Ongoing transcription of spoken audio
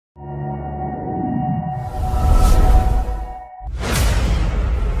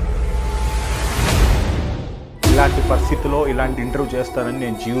పరిస్థితిలో ఇలాంటి ఇంటర్వ్యూ చేస్తానని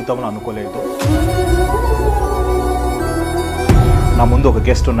నేను జీవితంలో అనుకోలేదు. నా ముందు ఒక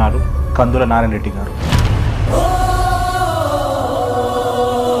గెస్ట్ ఉన్నారు, కందుల నారాయణ రెడ్డి గారు.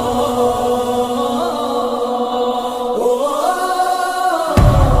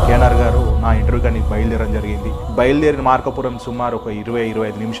 కేఎన్ఆర్ గారు నా ఇంటర్వ్యూ కానీ బయలుదేరడం జరిగింది. బయలుదేరిన మార్కపురం సుమారు ఒక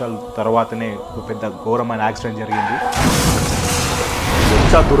 20-25 నిమిషాల తర్వాతనే ఒక పెద్ద ఘోరమైన యాక్సిడెంట్ జరిగింది.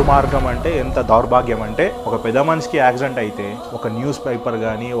 ఎంత దుర్మార్గం అంటే, ఎంత దౌర్భాగ్యం అంటే, ఒక పెద్ద మనిషికి యాక్సిడెంట్ అయితే ఒక న్యూస్ పేపర్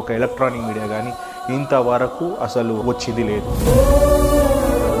కానీ ఒక ఎలక్ట్రానిక్ మీడియా కానీ ఇంతవరకు అసలు వచ్చింది లేదు.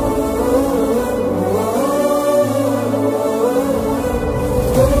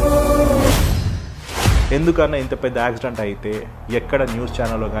 ఎందుకన్నా ఇంత పెద్ద యాక్సిడెంట్ అయితే ఎక్కడ న్యూస్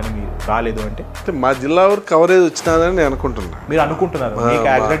ఛానల్లో కానీ మీరు రాలేదు అంటే మా జిల్లా వరకు కవరేజ్ వచ్చినదని నేను అనుకుంటున్నా. మీరు అనుకుంటున్నారు మీకు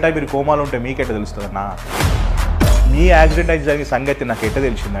యాక్సిడెంట్ అయి మీరు కోమాలో ఉంటే మీకెట్ట తెలుస్తుందన్నా? మీ యాక్సిడెంట్ అయితే జరిగిన సంగతి నాకు ఎట్ట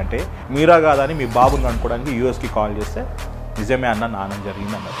తెలిసిందంటే, మీరా కాదని మీ బాబుని అనుకోవడానికి యూఎస్కి కాల్ చేస్తే నిజమే అన్న, నాన్న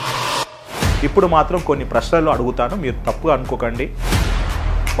జరిగింది అన్నారు. ఇప్పుడు మాత్రం కొన్ని ప్రశ్నలు అడుగుతాను, మీరు తప్పుగా అనుకోకండి.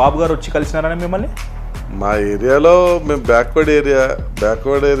 బాబు గారు వచ్చి కలిసినారని మిమ్మల్ని? మా ఏరియాలో మేము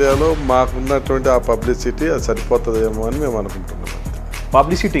బ్యాక్వర్డ్ ఏరియాలో మాకున్నటువంటి ఆ పబ్లిసిటీ అది సరిపోతుందేమో అని మేము అనుకుంటున్నాం.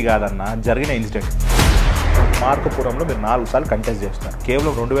 పబ్లిసిటీ కాదన్న, జరిగిన ఇన్సిడెంట్. మార్కపురంలో మీరు 4 సార్లు కంటెస్ట్ చేస్తున్నారు,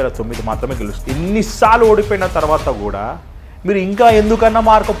 కేవలం 2009 మాత్రమే గెలుస్తారు. ఇన్నిసార్లు ఓడిపోయిన తర్వాత కూడా మీరు ఇంకా ఎందుకన్నా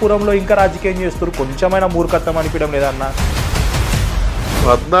మార్కపురంలో ఇంకా రాజకీయం చేస్తారు? కొంచెమైనా మూర్ఖత్వం అనిపించడం లేదన్నా?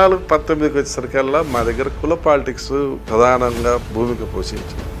 14-19 వచ్చేసరికల్లా మా దగ్గర కుల పాలిటిక్స్ ప్రధానంగా భూమిక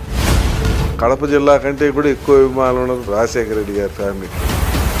పోషించింది. కడప జిల్లా కంటే కూడా ఎక్కువ అభిమానులు రాజశేఖర రెడ్డి గారి ఫ్యామిలీ.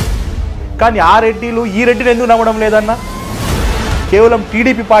 కానీ ఆ రెడ్డిలు ఈ రెడ్డిని ఎందుకు నమ్మడం లేదన్నా? కేవలం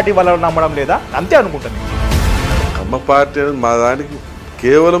టీడీపీ పార్టీ వాళ్ళ నమ్మడం లేదా? అంతే అనుకుంటాను. కమ్మ పార్టీ అనేది మా దానికి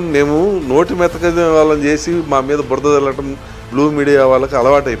కేవలం మేము నోటి మెతక వాళ్ళని చేసి మా మీద బురద చల్లటం బ్లూ మీడియా వాళ్ళకి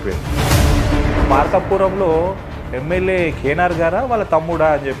అలవాటు అయిపోయింది. మార్కాపురంలో ఎమ్మెల్యే కేఎన్ఆర్ గారా వాళ్ళ తమ్ముడా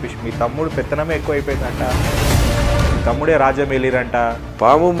అని చెప్పేసి, మీ తమ్ముడు పెత్తనమే ఎక్కువ అయిపోయిందంట, మీ తమ్ముడే రాజ్యం వెళ్ళిరంట.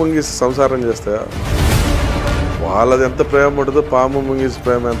 పాము ముంగిసి సంసారం చేస్తా వాళ్ళది ఎంత ప్రేమ ఉంటుందో, పాము ముంగిసి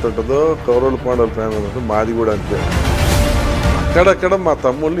ప్రేమ ఎంత ఉంటుందో, కౌరవుల పాండవుల ప్రేమ ఎంత ఉంటుందో మాది కూడా అంతే. అక్కడక్కడ మా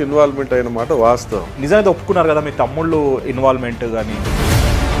తమ్ముళ్ళు ఇన్వాల్వ్మెంట్ అయిన మాట వాస్తవం. నిజంగా ఒప్పుకున్నారు కదా మీ తమ్ముళ్ళు ఇన్వాల్వ్మెంట్? కానీ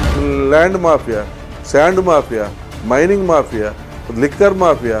land mafia, sand mafia, mining mafia, liquor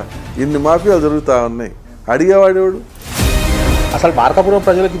mafia, ఇన్ని మాఫియాలు జరుగుతూ ఉన్నాయి. అడిగేవాడేవాడు? అసలు మార్కాపురం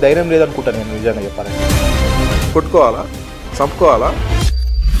ప్రజలకి ధైర్యం లేదనుకుంటాను నేను నిజంగా చెప్పాలంటే. కొట్టుకోవాలా, చంపుకోవాలా?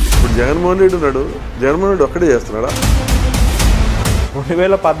 ఇప్పుడు జగన్మోహన్ రెడ్డి ఉన్నాడు, జగన్మోహన్ రెడ్డి ఒక్కడే చేస్తున్నాడా?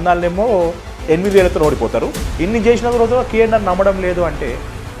 2014 ఏమో 8,000తో ఓడిపోతారు. ఇన్ని చేసిన రోజు కేఎన్ఆర్ నమ్మడం లేదు అంటే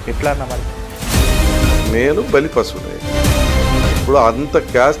ఎట్లా అన్న? మరి నేను బలి పశువునే. ఇప్పుడు అంత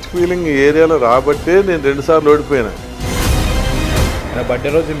క్యాస్ట్ ఫీలింగ్ ఏరియాలో రాబట్టే నేను 2 సార్లు ఓడిపోయినా. నా బర్త్డే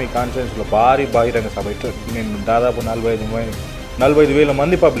రోజు మీ కాన్ఫరెన్స్లో భారీ బహిరంగ సభ నేను దాదాపు 45,000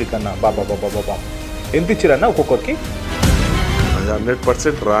 మంది పబ్లిక్ అన్న. బాబా ఎంత ఇచ్చిరన్నా ఒక్కొక్కరికి? అది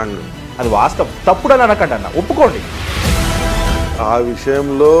 100% రాంగ్. అది వాస్తవం, తప్పుడు అని అనకండి అన్న, ఒప్పుకోండి. ఆ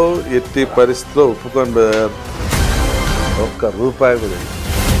విషయంలో ఎట్టి పరిస్థితిలో ఒప్పుకొని ₹1 కూడా.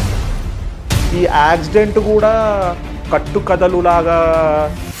 ఈ యాక్సిడెంట్ కూడా కట్టుకథలు లాగా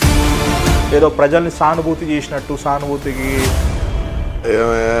ఏదో ప్రజల్ని సానుభూతి చేసినట్టు, సానుభూతికి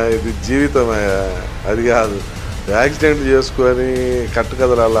ఏమయ్యా ఇది జీవితమయ్యా, అది కాదు. యాక్సిడెంట్ చేసుకొని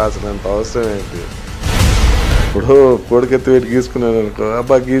కట్టుకథలు అల్లాల్సినంత అవసరం ఏంటి? ఇప్పుడు కోడికెత్తి పెట్టి గీసుకున్నాడు అనుకో,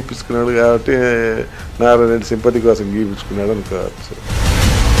 అబ్బా గీపించుకున్నాడు కాబట్టి నారాయణ రెడ్డి సింపతి కోసం గీపించుకున్నాడు అనుకోవచ్చు.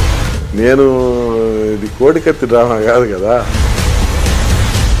 నేను ఇది కోడికెత్తి డ్రామా కాదు కదా.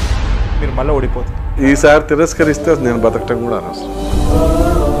 మీరు మళ్ళీ ఓడిపోతుంది. ఈసారి తిరస్కరిస్తే నేను బతకటం కూడా అనవసరం.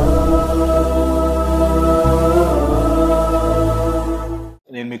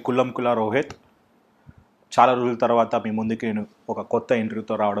 నేను మీ ఖుల్లం ఖుల్లా రోహిత్. చాలా రోజుల తర్వాత మీ ముందుకి నేను ఒక కొత్త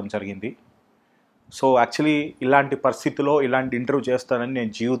ఇంటర్వ్యూతో రావడం జరిగింది. సో యాక్చువల్లీ ఇలాంటి పరిస్థితిలో ఇలాంటి ఇంటర్వ్యూ చేస్తానని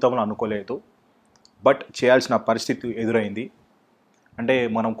నేను జీవితంలో అనుకోలేదు, బట్ చేయాల్సిన పరిస్థితి ఎదురైంది. అంటే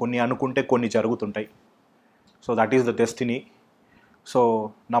మనం కొన్ని అనుకుంటే కొన్ని జరుగుతుంటాయి. So that is the destiny. So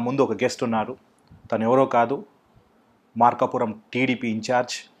నా ముందు ఒక గెస్ట్ ఉన్నారు, తను ఎవరో కాదు, మార్కాపురం టీడీపీ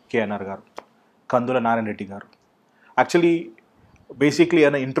ఇన్ఛార్జ్ కేఎన్ఆర్ గారు, కందుల నారాయణ రెడ్డి గారు. యాక్చువల్లీ బేసిక్లీ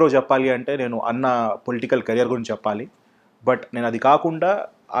అన్న ఇంట్రో చెప్పాలి అంటే నేను అన్న పొలిటికల్ కెరియర్ గురించి చెప్పాలి, బట్ నేను అది కాకుండా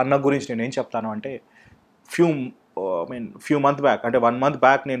అన్న గురించి నేను ఏం చెప్తాను అంటే ఫ్యూ మంత్ బ్యాక్, అంటే 1 month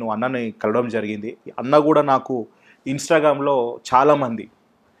బ్యాక్ నేను అన్నని కలవడం జరిగింది. అన్న కూడా నాకు ఇన్స్టాగ్రామ్లో చాలామంది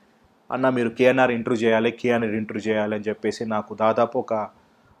అన్న మీరు కేఎన్ఆర్ ఇంటర్వ్యూ చేయాలి అని చెప్పేసి నాకు దాదాపు ఒక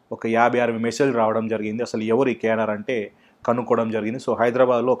 50-60 మెసేజ్లు రావడం జరిగింది. అసలు ఎవరు ఈ కేఎన్ఆర్ అంటే కనుక్కోవడం జరిగింది. సో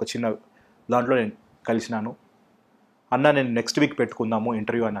హైదరాబాద్లో ఒక చిన్న దాంట్లో నేను కలిసినాను. అన్న నేను నెక్స్ట్ వీక్ పెట్టుకుందాము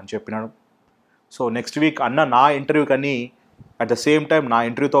ఇంటర్వ్యూ అని చెప్పినాడు. సో నెక్స్ట్ వీక్ అన్న నా ఇంటర్వ్యూ కానీ అట్ ద సేమ్ టైం నా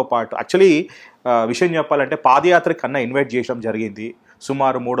ఇంటర్వ్యూతో పాటు యాక్చువల్లీ విషయం చెప్పాలంటే పాదయాత్రకి అన్న ఇన్వైట్ చేయడం జరిగింది.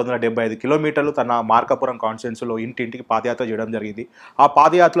 సుమారు 375 కిలోమీటర్లు తన మార్కాపురం కాన్స్టిట్యున్సీలో ఇంటింటికి పాదయాత్ర చేయడం జరిగింది. ఆ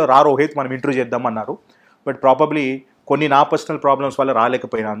పాదయాత్రలో రోహిత్ మనం ఇంటర్వ్యూ చేద్దామన్నారు. బట్ ప్రాబబ్లీ కొన్ని నా పర్సనల్ ప్రాబ్లమ్స్ వల్ల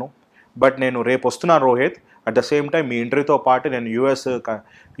రాలేకపోయినాను. బట్ నేను రేపు వస్తున్నాను Rohit. At the same time మీ ఇంటర్వ్యూతో పాటు నేను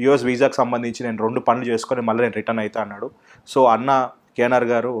యూఎస్ వీసాకి సంబంధించి నేను 2 పనులు చేసుకొని మళ్ళీ నేను రిటర్న్ అవుతా అన్నాడు. సో అన్న కేఎన్ఆర్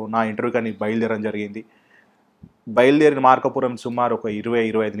గారు నా ఇంటర్వ్యూ కానీ బయలుదేరడం జరిగింది. బయలుదేరిన మార్కాపురం సుమారు ఒక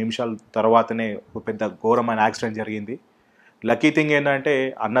 20-25 నిమిషాల తర్వాతనే ఒక పెద్ద ఘోరమైన యాక్సిడెంట్ జరిగింది. లక్కీ థింగ్ ఏంటంటే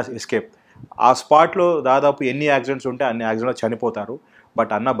అన్న ఎస్కేప్. ఆ స్పాట్లో దాదాపు ఎన్ని యాక్సిడెంట్స్ ఉంటే అన్ని యాక్సిడెంట్లో చనిపోతారు.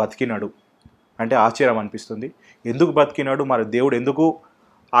 బట్ అన్న బతికినాడు అంటే ఆశ్చర్యం అనిపిస్తుంది. ఎందుకు బతికినాడు, మరి దేవుడు ఎందుకు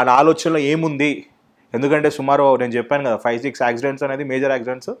ఆ ఆలోచనలో ఏముంది? ఎందుకంటే సుమారు నేను చెప్పాను కదా 5-6 యాక్సిడెంట్స్ అనేది మేజర్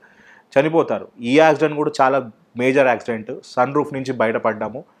యాక్సిడెంట్స్, చనిపోతారు. ఈ యాక్సిడెంట్ కూడా చాలా మేజర్ యాక్సిడెంట్. సన్ రూఫ్ నుంచి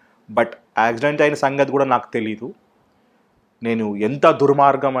బయటపడ్డాము. బట్ యాక్సిడెంట్ అయిన సంగతి కూడా నాకు తెలీదు. నేను ఎంత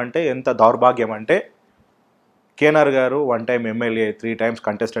దుర్మార్గం అంటే ఎంత దౌర్భాగ్యం అంటే కేఎన్ఆర్ గారు 1 time MLA, 3 times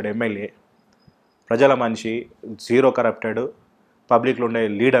contested MLA, ప్రజల మనిషి, జీరో కరప్టెడ్, పబ్లిక్లో ఉండే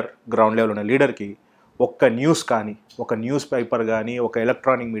లీడర్, గ్రౌండ్ లెవెల్ ఉండే లీడర్కి ఒక్క న్యూస్ కానీ, ఒక న్యూస్ పేపర్ కానీ, ఒక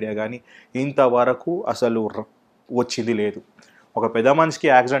ఎలక్ట్రానిక్ మీడియా కానీ ఇంతవరకు అసలు వచ్చింది లేదు. ఒక పెద్ద మనిషికి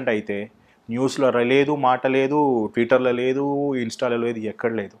యాక్సిడెంట్ అయితే న్యూస్లో లేదు, మాట లేదు, ట్విట్టర్లో లేదు, ఇన్స్టాలో లేదు,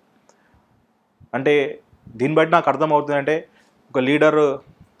 ఎక్కడ లేదు. అంటే దీన్ని బట్టి నాకు అర్థమవుతుందంటే ఒక లీడర్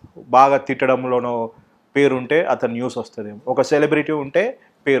బాగా తిట్టడంలోనో పేరు ఉంటే అతను న్యూస్ వస్తుంది, ఒక సెలబ్రిటీ ఉంటే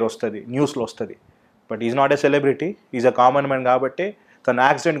పేరు వస్తుంది, న్యూస్లో వస్తుంది. But is not a celebrity, is a common man. కాబట్టి తన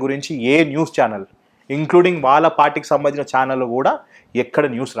యాక్సిడెంట్ గురించి ఏ న్యూస్ ఛానల్ ఇంక్లూడింగ్ వాళ్ళ పార్టీకి సంబంధించిన ఛానల్లో కూడా ఎక్కడ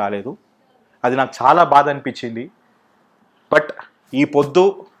న్యూస్ రాలేదు. అది నాకు చాలా బాధ అనిపించింది. బట్ ఈ పొద్దు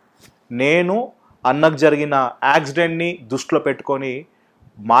నేను అన్నకు జరిగిన యాక్సిడెంట్ని దృష్టిలో పెట్టుకొని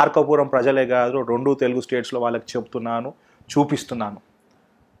మార్కాపురం ప్రజలే కాదు 2 తెలుగు స్టేట్స్లో వాళ్ళకి చెప్తున్నాను, చూపిస్తున్నాను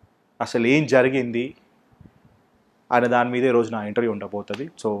అసలు ఏం జరిగింది అనే దాని మీద ఈరోజు నా ఇంటర్వ్యూ ఉండబోతుంది.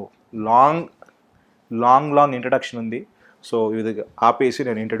 సో లాంగ్ ఇంట్రడక్షన్ ఉంది. సో ఇది ఆపేసి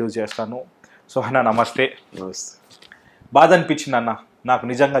నేను ఇంట్రడ్యూస్ చేస్తాను. సో అన్న నమస్తే. బాధ అనిపించింది అన్న, నాకు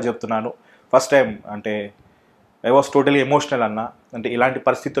నిజంగా చెప్తున్నాను. ఫస్ట్ టైం అంటే ఐ వాస్ టోటలీ ఎమోషనల్ అన్న. అంటే ఇలాంటి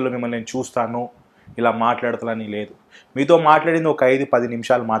పరిస్థితుల్లో మిమ్మల్ని నేను చూస్తాను, ఇలా మాట్లాడతానని లేదు. మీతో మాట్లాడింది ఒక 5-10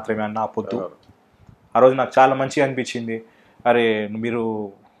 నిమిషాలు మాత్రమే అన్న. ఆ పొద్దు ఆ రోజు నాకు చాలా మంచిగా అనిపించింది. అరే మీరు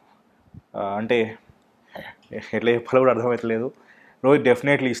అంటే ఎట్లా చెప్పాలో కూడా అర్థమవుతలేదు. రోహిత్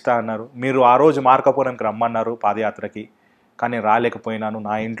డెఫినెట్లీ ఇస్తా అన్నారు. మీరు ఆ రోజు మార్కాపురంకి రమ్మన్నారు పాదయాత్రకి, కానీ రాలేకపోయినాను.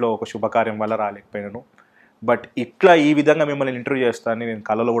 నా ఇంట్లో ఒక శుభకార్యం వల్ల రాలేకపోయినాను. బట్ ఇట్లా ఈ విధంగా మిమ్మల్ని ఇంటర్వ్యూ చేస్తానని నేను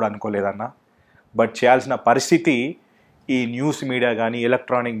కలలో కూడా అనుకోలేదన్న. బట్ చేయాల్సిన పరిస్థితి ఈ న్యూస్ మీడియా కానీ,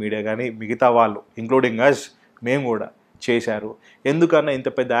 ఎలక్ట్రానిక్ మీడియా కానీ, మిగతా వాళ్ళు ఇంక్లూడింగ్ అస్ మేము కూడా చేశారు. ఎందుకన్నా ఇంత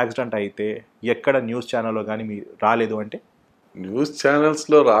పెద్ద యాక్సిడెంట్ అయితే ఎక్కడ న్యూస్ ఛానల్లో కానీ మీరు రాలేదు అంటే? న్యూస్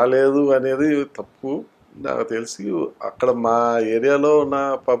ఛానల్స్లో రాలేదు అనేది తప్పు. నాకు తెలిసి అక్కడ మా ఏరియాలో ఉన్న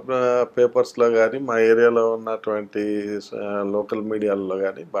పేపర్స్లో కానీ, మా ఏరియాలో ఉన్నటువంటి లోకల్ మీడియాలో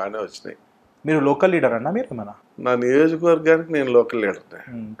కానీ బాగానే వచ్చినాయి. మీరు లోకల్ లీడర్ అన్నా? మీరు ఏమన్నా? నా నియోజకవర్గానికి నేను లోకల్ లీడర్.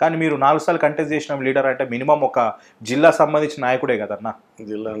 కానీ మీరు 4 సార్లు కంటెస్ట్ చేసిన లీడర్ అంటే మినిమం ఒక జిల్లా సంబంధించిన నాయకుడే కదన్నా?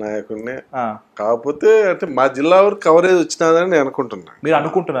 జిల్లా నాయకుడినే. కాకపోతే అంటే మా జిల్లా వరకు కవరేజ్ వచ్చినదని నేను అనుకుంటున్నా. మీరు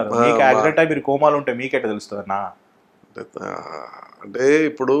అనుకుంటున్నారు? మీకు యాక్సిడెంట్ అయి మీరు కోమాలు ఉంటే మీకెట్ట తెలుస్తుంది అన్నా? అంటే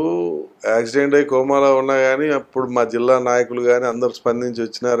ఇప్పుడు యాక్సిడెంట్ అయ్యి కోమాలో ఉన్నా కానీ అప్పుడు మా జిల్లా నాయకులు కానీ అందరు స్పందించి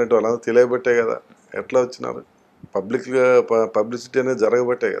వచ్చినారంటే వాళ్ళందరూ తెలియబట్టే కదా. ఎట్లా వచ్చినారు? పబ్లిసిటీ అనేది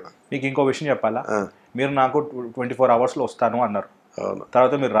జరగబట్టే కదా. మీకు ఇంకో విషయం చెప్పాలా? మీరు నాకు 24 అవర్స్లో వస్తాను అన్నారు. అవును.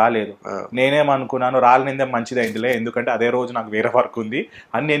 తర్వాత మీరు రాలేదు. నేనేమనుకున్నాను, రాలేనిదే మంచిదైందిలే, ఎందుకంటే అదే రోజు నాకు వేరే వర్క్ ఉంది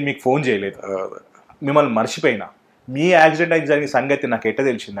అని నేను మీకు ఫోన్ చేయలేదు. మిమ్మల్ని మర్చిపోయినా. మీ యాక్సిడెంట్ అయితే జరిగిన సంగతి నాకు ఎట్ట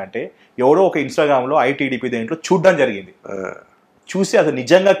తెలిసిందంటే ఎవరో ఒక ఇన్స్టాగ్రామ్లో ఐటీడీపీ దేంట్లో చూడడం జరిగింది. చూసి అది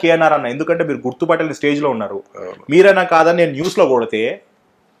నిజంగా కేఎన్ఆర్ అన్న, ఎందుకంటే మీరు గుర్తుపట్టలేని స్టేజ్లో ఉన్నారు. మీరైనా కాదని నేను న్యూస్లో కొడితే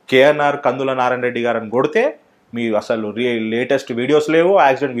కేఎన్ఆర్ కందుల నారాయణ రెడ్డి గారు అని కొడితే మీ అసలు లేటెస్ట్ వీడియోస్ లేవు,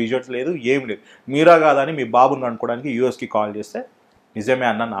 యాక్సిడెంట్ విజువల్స్ లేదు, ఏం లేదు. మీరా కాదని మీ బాబుని అనుకోవడానికి యూఎస్కి కాల్ చేస్తే నిజమే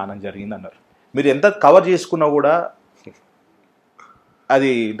అన్న, నాన్న జరిగింది అన్నారు. మీరు ఎంత కవర్ చేసుకున్నా కూడా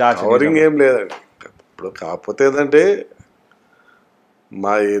అది కవరింగ్ ఏం లేదండి. ఇప్పుడు కాకపోతే ఏంటంటే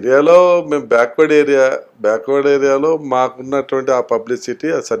మా ఏరియాలో మేము బ్యాక్వర్డ్ ఏరియాలో మాకున్నటువంటి ఆ పబ్లిసిటీ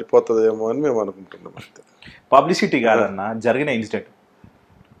అది సరిపోతుందేమో అని మేము అనుకుంటున్నాం. అంతే. పబ్లిసిటీ కాదన్న, జరిగిన ఇన్సిడెంట్.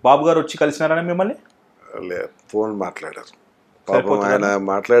 బాబు గారు వచ్చి కలిసినారని మిమ్మల్ని? లేదు, ఫోన్ మాట్లాడారు. పాపం ఆయన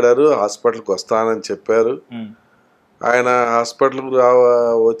మాట్లాడారు, హాస్పిటల్కి వస్తానని చెప్పారు. ఆయన హాస్పిటల్కి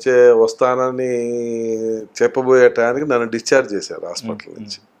వస్తానని చెప్పబోయే టైంకి నన్ను డిశ్చార్జ్ చేశారు హాస్పిటల్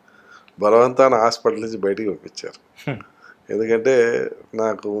నుంచి. బలవంతాన హాస్పిటల్ నుంచి బయటికి పంపించారు. ఎందుకంటే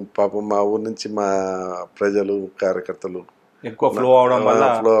నాకు పాపం మా ఊరు నుంచి మా ప్రజలు కార్యకర్తలు ఎక్కువ ఫ్లో అవడం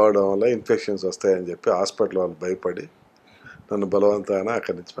వల్ల ఇన్ఫెక్షన్స్ వస్తాయని చెప్పి హాస్పిటల్ వాళ్ళు భయపడి నన్ను బలవంతాన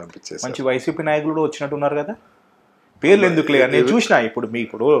అక్కడి నుంచి పంపించేసి. మంచి వైసీపీ నాయకులు కూడా వచ్చినట్టున్నారు కదా, పేర్లు ఎందుకు లేదు నేను చూసిన.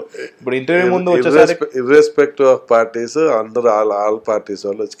 ఇప్పుడు ఇంటర్వ్యూ ముందు వచ్చేసరికి ఇర్రెస్పెక్టివ్ ఆఫ్ పార్టీస్ అందరూ ఆల్ పార్టీస్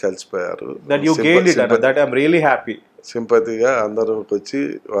వాళ్ళు వచ్చి కలిసిపోయారు. దట్ యు గెయిన్డ్ ఇట్ అన్న, that I am really happy. సింపతిగా అందరూ వచ్చి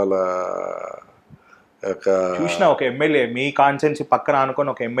వాళ్ళ చూసిన ఒక ఎమ్మెల్యే మీ కాన్స్టిట్యున్సీ పక్కన అనుకుని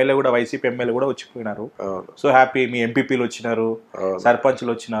ఒక ఎమ్మెల్యే కూడా వైసీపీ ఎమ్మెల్యే కూడా వచ్చిపోయినారు. So happy. మీ ఎంపీపీలు వచ్చినారు,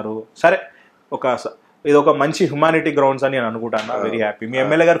 సర్పంచ్లు వచ్చినారు. సరే, ఇది ఒక మంచి హ్యుమానిటీ గ్రౌండ్స్ అని నేను అనుకుంటాను. Very happy. మీ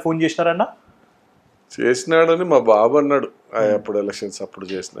ఎమ్మెల్యే గారు ఫోన్ చేసినారన్నా? చేసినాడని మా బాబు అన్నాడు. అప్పుడు ఎలక్షన్స్ అప్పుడు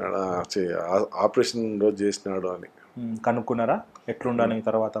చేసినాడు, ఆపరేషన్ రోజు చేసినాడు అని. కనుక్కున్నారా ఎట్లుండని?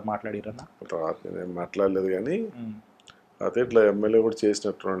 తర్వాత మాట్లాడిరన్నా? తర్వాత నేను మాట్లాడలేదు కానీ అదే ఇట్లా ఎమ్మెల్యే కూడా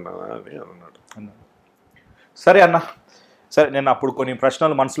చేసినట్టున్నా అని అన్నాడు. సరే అన్న, సరే నేను అప్పుడు కొన్ని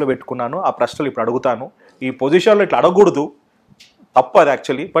ప్రశ్నలు మనసులో పెట్టుకున్నాను. ఆ ప్రశ్నలు ఇప్పుడు అడుగుతాను. ఈ పొజిషన్లో ఇట్లా అడగకూడదు, తప్పు అది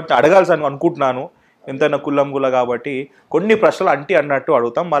యాక్చువల్లీ, బట్ అడగాల్సి అనుకుంటున్నాను. ఎంతైనా కుల్లం గుల్ల కాబట్టి కొన్ని ప్రశ్నలు అన్నట్టు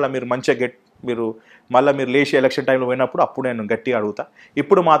అడుగుతాం. మళ్ళీ మీరు మంచిగా మీరు లేచి ఎలక్షన్ టైంలో పోయినప్పుడు అప్పుడు నేను గట్టిగా అడుగుతా.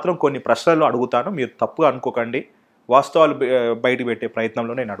 ఇప్పుడు మాత్రం కొన్ని ప్రశ్నలు అడుగుతాను, మీరు తప్పుగా అనుకోకండి. వాస్తవాలు బయట పెట్టే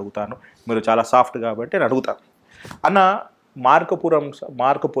ప్రయత్నంలో నేను అడుగుతాను. మీరు చాలా సాఫ్ట్ కాబట్టి నేను అడుగుతాను. అన్న,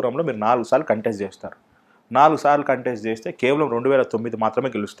 మార్కపురంలో మీరు 4 సార్లు కంటెస్ట్ చేస్తారు. 4 సార్లు కంటెస్ట్ చేస్తే కేవలం 2009 మాత్రమే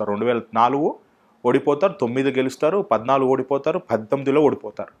గెలుస్తారు. 2004 ఓడిపోతారు, 9 గెలుస్తారు, 14 ఓడిపోతారు, 19లో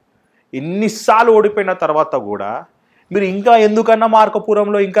ఓడిపోతారు. ఇన్నిసార్లు ఓడిపోయిన తర్వాత కూడా మీరు ఇంకా ఎందుకన్నా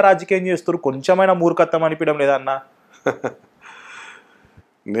మార్కపురంలో ఇంకా రాజకీయం చేస్తారు? కొంచెమైనా మూర్ఖత్వం అనిపించడం లేదన్నా?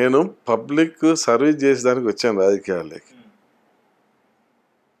 నేను పబ్లిక్ సర్వీస్ చేసేదానికి వచ్చాను రాజకీయాల్లోకి.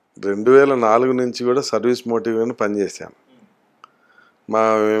 2004 నుంచి కూడా సర్వీస్ మోటివ్గా పనిచేశాను.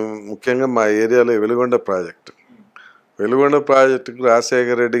 ముఖ్యంగా మా ఏరియాలో వెలుగొండ ప్రాజెక్టుకు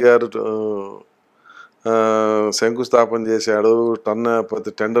రాజశేఖర రెడ్డి గారు శంకుస్థాపన చేశాడు,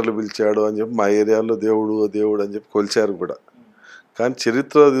 టెండర్లు పిలిచాడు అని చెప్పి మా ఏరియాలో దేవుడు అని చెప్పి కొలిచారు కూడా. కానీ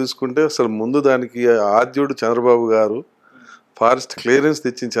చరిత్ర తీసుకుంటే అసలు ముందు దానికి ఆద్యుడు చంద్రబాబు గారు, ఫారెస్ట్ క్లియరెన్స్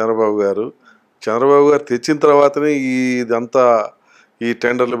తెచ్చిన చంద్రబాబు గారు తెచ్చిన తర్వాతనే ఇదంతా ఈ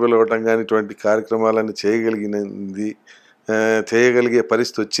టెండర్లు పిలవటం కానీ ఇటువంటి కార్యక్రమాలన్నీ చేయగలిగే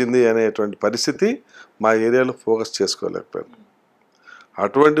పరిస్థితి వచ్చింది అనేటువంటి పరిస్థితి మా ఏరియాలో ఫోకస్ చేసుకోలేకపోయాను.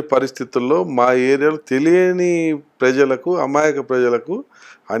 అటువంటి పరిస్థితుల్లో మా ఏరియాలో తెలియని ప్రజలకు, అమాయక ప్రజలకు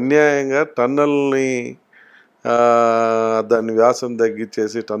అన్యాయంగా టన్నల్ని దాన్ని వ్యాసం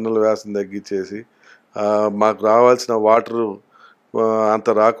తగ్గించేసి మాకు రావాల్సిన వాటరు అంత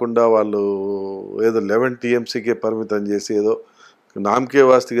రాకుండా వాళ్ళు ఏదో 11 TMCకే పరిమితం చేసి ఏదో నామకే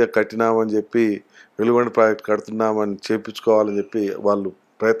వాస్తిగా కట్టినామని చెప్పి వెలుగొండ ప్రాజెక్ట్ కడుతున్నామని చేయించుకోవాలని చెప్పి వాళ్ళు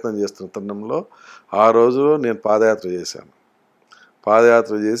ప్రయత్నం చేస్తున్న తరుణంలో ఆ రోజులో నేను పాదయాత్ర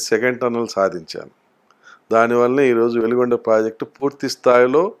చేసి సెకండ్ టన్నల్ సాధించాను. దానివల్ల ఈరోజు వెలుగొండ ప్రాజెక్టు పూర్తి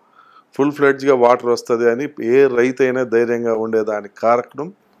స్థాయిలో ఫుల్ ఫ్లెడ్జ్గా వాటర్ వస్తుంది అని ఏ రైతైనా ధైర్యంగా ఉండేదానికి కారణం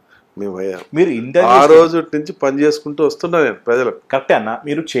మేము అయ్యాం. మీరు ఆ రోజు నుంచి పని చేసుకుంటూ వస్తున్నా నేను ప్రజలకు. కరెక్టే అన్న,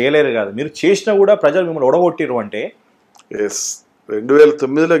 మీరు చేయలేరు కాదు, మీరు చేసినా కూడా ప్రజలు మిమ్మల్ని ఓడగొట్టిరు అంటే.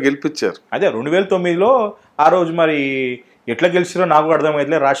 2009లో గెలిపించారు. అదే 2009లో ఆ రోజు మరి ఎట్లా గెలిచినారో నాకు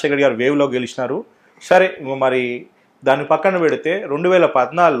అర్థమైతే. రాజశేఖర్ గారు వేవ్లో గెలిచినారు. సరే, మరి దాన్ని పక్కన పెడితే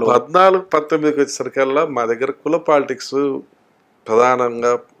 2014లో 14-19కి వచ్చేసరికల్లా మా దగ్గర కుల పాలిటిక్స్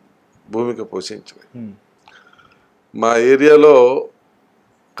ప్రధానంగా భూమిక పోషించింది. మా ఏరియాలో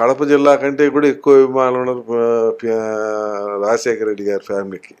కడప జిల్లా కంటే కూడా ఎక్కువ అభిమానులు ఉన్నారు రాజశేఖర రెడ్డి గారి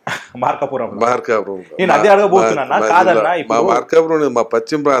ఫ్యామిలీకి. మార్కాపురం మార్కాపురం మా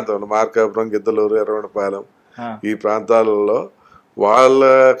పశ్చిమ ప్రాంతంలో మార్కాపురం, గిద్దలూరు, ఎర్రగొండపాలెం ఈ ప్రాంతాలలో వాళ్ళ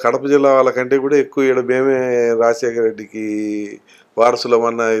కడప జిల్లా వాళ్ళకంటే కూడా ఎక్కువ ఇక్కడ మేమే రాజశేఖర రెడ్డికి వారసులం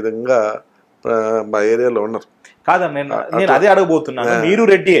అన్న విధంగా మా ఏరియాలో ఉన్నారు. కాదన్న, నేను అదే అడగబోతున్నాను.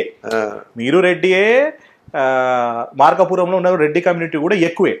 మీరు రెడ్డియే మార్కాపురంలో ఉన్న రెడ్డి కమ్యూనిటీ కూడా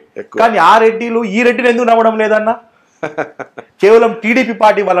ఎక్కువే. కానీ ఆ రెడ్డిలు ఈ రెడ్డిని ఎందుకు నమ్మడం లేదన్నా? కేవలం టీడీపీ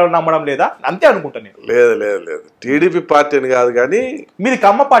పార్టీ వాళ్ళ నమ్మడం లేదా? అంతే అనుకుంటా నేను. లేదు టీడీపీ పార్టీ అని కాదు, కానీ మీది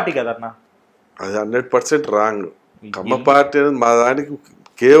కమ్మ పార్టీ కదన్నా. అది 100% రాంగ్. కమ్మ పార్టీ అనేది మా దానికి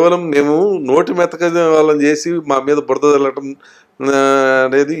కేవలం మేము నోటి మెతక వాళ్ళని చేసి మా మీద బురద చల్లటం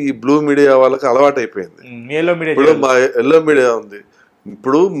అనేది ఈ బ్లూ మీడియా వాళ్ళకి అలవాటు అయిపోయింది. ఇప్పుడు మా ఎల్లో మీడియా ఉంది.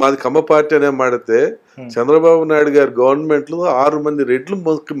 ఇప్పుడు మాది కమ్మ పార్టీ అనే మాడితే చంద్రబాబు నాయుడు గారి గవర్నమెంట్ లో 6 మంది రెడ్లు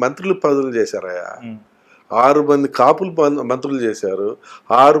మంత్రులు పదవులు చేశారయ్యా. 6 మంది కాపులు మంత్రులు చేశారు,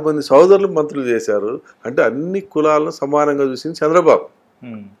 6 మంది సోదరులు మంత్రులు చేశారు. అంటే అన్ని కులాలను సమానంగా చూసింది చంద్రబాబు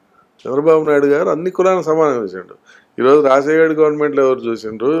నాయుడు గారు. అన్ని కులాలను సమానంగా చూసాడు. ఈరోజు రాజశేఖర్ గవర్నమెంట్లో ఎవరు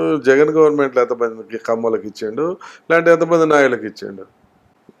చూసిండ్రు, జగన్ గవర్నమెంట్లో ఎంతమందికి కమ్మలకు ఇచ్చిండు, లేదంటే ఎంతమంది నాయకులకు ఇచ్చిండు?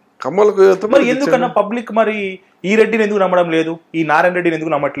 కమ్మలకు ఎందుకన్నా పబ్లిక్ మరి ఈ రెడ్డిని ఎందుకు నమ్మడం లేదు, ఈ నారాయణ రెడ్డిని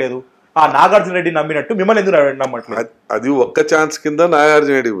ఎందుకు నమ్మట్లేదు, ఆ నాగార్జున రెడ్డి నమ్మినట్టు మిమ్మల్ని ఎందుకు నమ్మట్లేదు? అది ఒక్క ఛాన్స్ కింద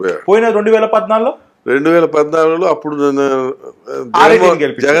నాగార్జున రెడ్డికి పోయాడు. పోయిన 2014లో అప్పుడు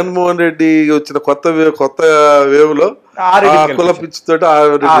జగన్మోహన్ రెడ్డి వచ్చిన కొత్త వేవ్ లో కుల పిచ్చితో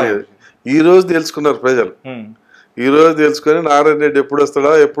ఈ రోజు తెలుసుకున్నారు ప్రజలు. ఈ రోజు తెలుసుకొని నారాయణ రెడ్డి ఎప్పుడు వస్తాడా,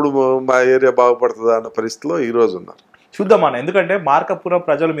 ఎప్పుడు మా ఏరియా బాగుపడుతుందా అన్న పరిస్థితిలో ఈ రోజు ఉన్నారు. చూద్దామన్న, ఎందుకంటే మార్కపురం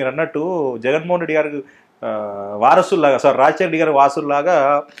ప్రజలు మీరు అన్నట్టు జగన్మోహన్ రెడ్డి గారు వారసుల్లాగా, సార్ రాజశేఖర రెడ్డి గారి వారసుల్లాగా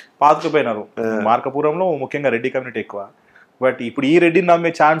పాతుకుపోయినారు మార్కపురంలో, ముఖ్యంగా రెడ్డి కమ్యూనిటీ ఎక్కువ. బట్ ఇప్పుడు ఈ రెడ్డిని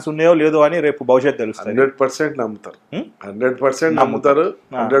నమ్మే ఛాన్స్ ఉన్నాయో లేదో అని రేపు భవిష్యత్తు తెలుస్తుంది. 100% నమ్ముతారు, 100% నమ్ముతారు,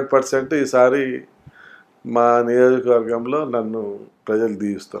 100% ఈసారి మా నియోజకవర్గంలో నన్ను ప్రజలు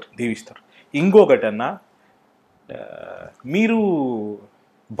దీవిస్తారు. ఇంకొకటి అన్న, మీరు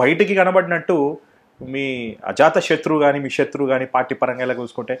బయటికి కనబడినట్టు మీ అజాత శత్రువు కానీ మీ శత్రువు కానీ పార్టీ పరంగా ఎలా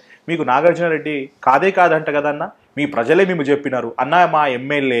చూసుకుంటే మీకు నాగార్జున రెడ్డి కాదే కాదంట కదన్న, మీ ప్రజలే మేము చెప్పినారు అన్న, మా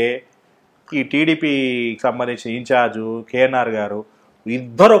ఎమ్మెల్యే ఈ టీడీపీకి సంబంధించిన ఇన్ఛార్జు కేఎన్ఆర్ గారు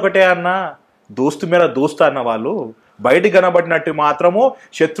ఇద్దరు ఒకటే అన్న, దోస్తు మీద దోస్తు అన్న, వాళ్ళు బయటికి కనబడినట్టు మాత్రము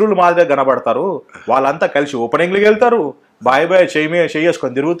శత్రువులు మాదిరిగా కనబడతారు, వాళ్ళంతా కలిసి ఓపెనింగ్లు వెళ్తారు, బాయ్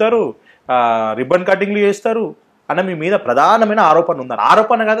చేసుకొని తిరుగుతారు, రిబ్బన్ కటింగ్లు చేస్తారు అన్న, మీ మీద ప్రధానమైన ఆరోపణ ఉందన్న.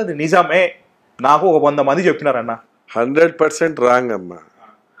 ఆరోపణ కాదు, అది నిజమే, నాకు 100 మంది చెప్పినారన్న. 100% రాంగ్ అమ్మా.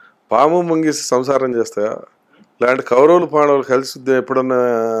 పాము ముంగిసి సంసారం చేస్తాయా, లేదంటే కౌరవులు పాండవులు కలిసి ఎప్పుడన్నా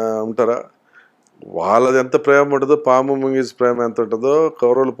ఉంటారా? వాళ్ళది ఎంత ప్రేమ ఉంటుందో, పాము ముంగిసి ప్రేమ ఎంత ఉంటుందో,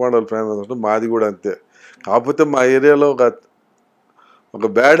 కౌరవులు పాండవుల ప్రేమ ఎంత ఉంటుందో, మాది కూడా అంతే. కాకపోతే మా ఏరియాలో ఒక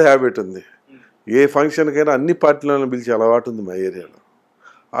బ్యాడ్ హ్యాబిట్ ఉంది. ఏ ఫంక్షన్కైనా అన్ని పార్టీలను పిలిచే అలవాటు ఉంది మా ఏరియాలో.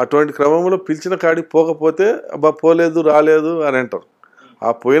 అటువంటి క్రమంలో పిలిచిన కాడికి పోకపోతే అబ్బా పోలేదు రాలేదు అని అంటారు. ఆ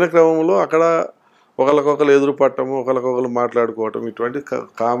పోయిన క్రమంలో అక్కడ ఒకరికొకరు ఎదురు పట్టము, ఒకరికొకరు మాట్లాడుకోవటం, ఇటువంటి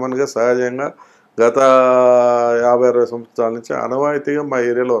కామన్గా సహజంగా గత 50-60 సంవత్సరాల నుంచి అనవాయితీగా మా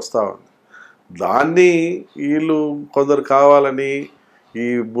ఏరియాలో వస్తూ ఉంది. దాన్ని వీళ్ళు కొందరు కావాలని, ఈ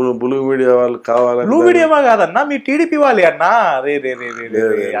బ్లూ మీడియా వాళ్ళు కావాలని, బ్లూ మీడియా కాదన్నా మీ టీడీపీ వాళ్ళే అన్నా.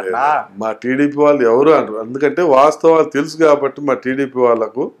 మా టీడీపీ వాళ్ళు ఎవరు అంటారు, ఎందుకంటే వాస్తవాలు తెలుసు కాబట్టి మా టీడీపీ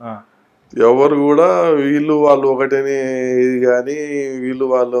వాళ్ళకు ఎవరు కూడా వీళ్ళు వాళ్ళు ఒకటని కానీ వీళ్ళు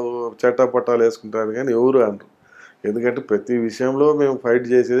వాళ్ళు చట్టపట్టాలు వేసుకుంటారు కానీ ఎవరు అనరు. ఎందుకంటే ప్రతి విషయంలో మేము ఫైట్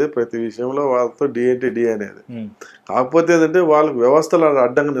చేసేది, ప్రతి విషయంలో వాళ్ళతో డి అంటే డి అనేది. కాకపోతే ఏంటంటే వాళ్ళకి వ్యవస్థలు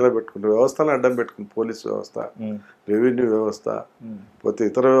అడ్డంగా నిలబెట్టుకుంటారు, వ్యవస్థలను అడ్డం పెట్టుకుని, పోలీస్ వ్యవస్థ, రెవెన్యూ వ్యవస్థ, పోతే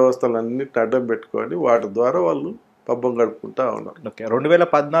ఇతర వ్యవస్థలన్నింటిని అడ్డం పెట్టుకొని వాటి ద్వారా వాళ్ళు పబ్బం గడుపుకుంటా ఉన్నారు. ఓకే,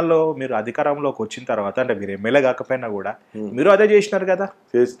 2014లో మీరు అధికారంలోకి వచ్చిన తర్వాత, అంటే మీరు ఎమ్మెల్యే కాకపోయినా కూడా మీరు అదే చేసినారు కదా?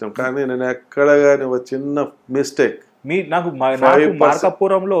 చేసినాం, కానీ నేను ఎక్కడ కానీ ఒక చిన్న మిస్టేక్, నాకు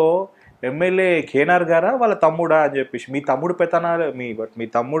మార్కాపురంలో ఎమ్మెల్యే కేఎన్ఆర్ గారా వాళ్ళ తమ్ముడా అని చెప్పేసి, మీ తమ్ముడు పెత్తనాలు మీ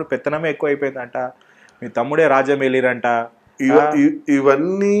తమ్ముడు పెత్తనమే ఎక్కువ అయిపోయిందంట, మీ తమ్ముడే రాజ్యం వెళ్ళిరంట,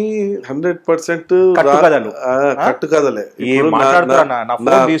 ఇవన్నీ 100% కట్టుకథలే.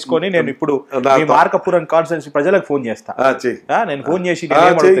 తీసుకొని నేను ఇప్పుడు మార్కపురం కాన్స్టిట్యున్సీ ప్రజలకు ఫోన్ చేస్తా, నేను ఫోన్ చేసి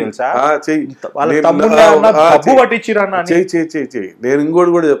తెలుసా నేను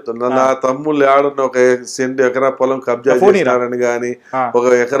ఇంకోటి కూడా చెప్తాను, నా తమ్ముళ్ళు ఆడని ఒక ఎకరా పొలం కబ్జా చేసినారని గాని, ఒక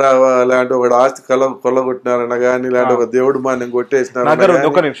ఎకరా లాంటి ఒక ఆస్తి కొల్లగొట్టినారని గాని, ఇలాంటి ఒక దేవుడు మాన్యం కొట్టేసినారని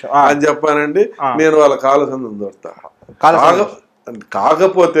అని చెప్పానండి. నేను వాళ్ళ కాలసందం దొరుకుతా.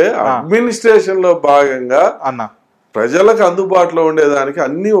 కాకపోతే అడ్మినిస్ట్రేషన్ లో భాగంగా ప్రజలకు అందుబాటులో ఉండేదానికి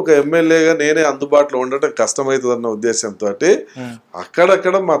అన్ని ఒక ఎమ్మెల్యేగా నేనే అందుబాటులో ఉండటం కష్టమవుతుంది అన్న ఉద్దేశంతో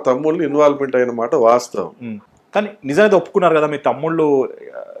అక్కడక్కడ మా తమ్ముళ్ళు ఇన్వాల్వ్మెంట్ అయిన మాట వాస్తవం. కానీ నిజంగా ఒప్పుకున్నారు కదా మీ తమ్ముళ్ళు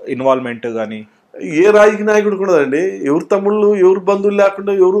ఇన్వాల్వ్మెంట్? కానీ ఏ రాజకీయ నాయకుడు కూడా అండి, ఎవరు తమ్ముళ్ళు ఎవరు బంధువులు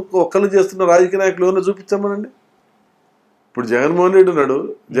లేకుండా ఎవరు ఒక్కరు చేస్తున్న రాజకీయ నాయకులు ఎవరైనా చూపించామనండి. ఇప్పుడు జగన్మోహన్ రెడ్డి ఉన్నాడు,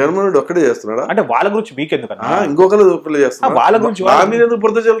 జగన్మోహన్ రెడ్డి ఒక్కడే చేస్తున్నాడా? అంటే వాళ్ళ గురించి మీకెందుకన్నా, ఇంకొకరు చేస్తున్నా, వాళ్ళ గురించి నా మీద ఎందుకు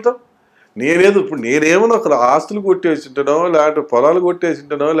బురద చల్లుతాం? ఇప్పుడు నేనేమన్నా ఒక ఆస్తులు కొట్టేసింటానో, లేదంటే పొలాలు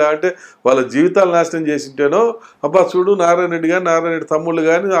కొట్టేసింటానో, లేదంటే వాళ్ళ జీవితాలు నాశనం చేసింటానో, అబ్బా చూడు నారాయణ రెడ్డి కానీ నారాయణ రెడ్డి తమ్ముళ్ళు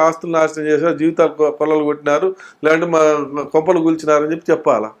కానీ ఆస్తులు నాశనం చేశారు, జీవితాలు పొలాలు కొట్టినారు, లేదంటే మా కొంపలు కూల్చినారని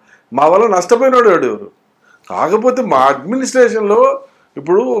చెప్పాలా? మా వల్ల నష్టపోయినాడు ఎవరు? కాకపోతే మా అడ్మినిస్ట్రేషన్లో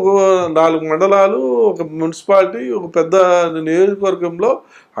ఇప్పుడు ఒక 4 మండలాలు, ఒక మున్సిపాలిటీ, ఒక పెద్ద నియోజకవర్గంలో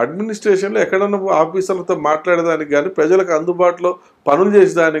అడ్మినిస్ట్రేషన్లో ఎక్కడన్నా ఆఫీసర్లతో మాట్లాడేదానికి కానీ, ప్రజలకు అందుబాటులో పనులు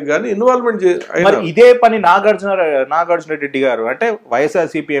చేసేదానికి కానీ ఇన్వాల్వ్మెంట్ ఇదే పని నాగార్జున రెడ్డి గారు అంటే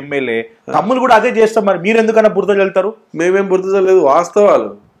వైఎస్ఆర్సీపీ ఎమ్మెల్యే తమ్ములు కూడా అదే చేస్తాం. మరి మీరు ఎందుకన్నా బురద చల్లుతారు? మేమేం బురద చల్లలేదు, వాస్తవాలు.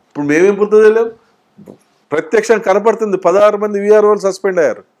 ఇప్పుడు మేమేం బురద చల్లేము, ప్రత్యక్షంగా కనపడుతుంది. 16 మంది వీఆర్ఓలు సస్పెండ్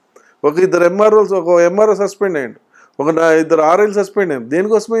అయ్యారు, ఒక 2 ఎంఆర్ఓలు, ఒక ఎంఆర్ఓ సస్పెండ్ అయ్యాడు, నా 2 6 సస్పెండ్ అయ్యారు.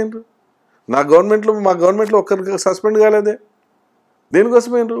 దేనికోసమైండ్రు? మా గవర్నమెంట్లో ఒక్కరికి సస్పెండ్ కాలేదే.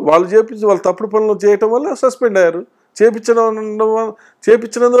 దేనికోసమైండ్రు? వాళ్ళు వాళ్ళు తప్పుడు పనులు చేయటం వల్ల సస్పెండ్ అయ్యారు.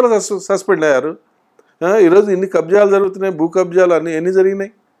 చేపించినందువల్ల సస్పెండ్ అయ్యారు. ఈరోజు ఇన్ని కబ్జాలు జరుగుతున్నాయి, భూ కబ్జాలు ఎన్ని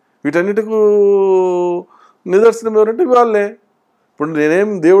జరిగినాయి? వీటన్నిటికీ నిదర్శనం ఎవరంటే వాళ్ళే. ఇప్పుడు నేనేం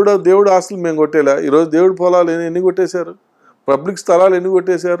దేవుడు ఆస్తులు మేము కొట్టేలా. ఈరోజు దేవుడి పొలాలు ఎన్ని కొట్టేశారు, పబ్లిక్ స్థలాలు ఎన్ని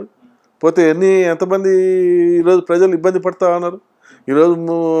కొట్టేశారు, పోతే ఎంతమంది ఈరోజు ప్రజలు ఇబ్బంది పడతా ఉన్నారు. ఈరోజు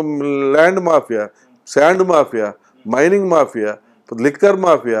land mafia, sand mafia, mining mafia, liquor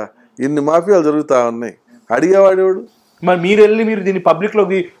mafia, ఇన్ని మాఫియాలు జరుగుతూ ఉన్నాయి. అడిగేవాడేవాడు? మరి మీరు దీన్ని పబ్లిక్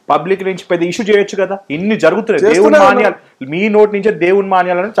నుంచి పెద్ద ఇష్యూ చేయొచ్చు కదా. ఇన్ని జరుగుతున్నాయి దేవుని మాన్యాలు, మీ నోటి నుంచే దేవుని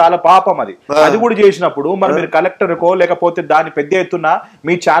మాన్యాలని చాలా పాపం అది కూడా చేసినప్పుడు మరి మీరు కలెక్టర్కో లేకపోతే దాని పెద్ద ఎత్తున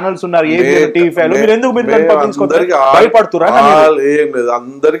మీ ఛానల్స్ ఉన్నారు టీవీ మీరు ఎందుకు భయపడుతున్నారు? ఏం లేదు,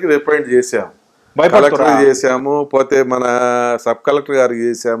 అందరికి రిప్రజెంట్ చేసాము, కలెక్టర్ చేసాము, పోతే మన సబ్ కలెక్టర్ గారికి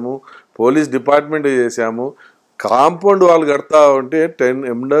చేసాము, పోలీస్ డిపార్ట్మెంట్ చేసాము. కాంపౌండ్ వాళ్ళు కడతా ఉంటే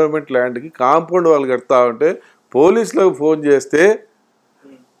ఎండోమెంట్ ల్యాండ్కి కాంపౌండ్ వాళ్ళు కడతా ఉంటే పోలీసులకు ఫోన్ చేస్తే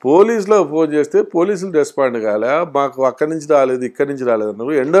పోలీసులు రెస్పాండ్ కాలే. మాకు అక్కడి నుంచి రాలేదు, ఇక్కడి నుంచి రాలేదు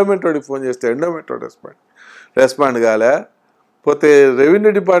అన్నారు. ఎండోమెంట్ వాడికి ఫోన్ చేస్తే ఎండోమెంట్ వాడు రెస్పాండ్ కాలే. పోతే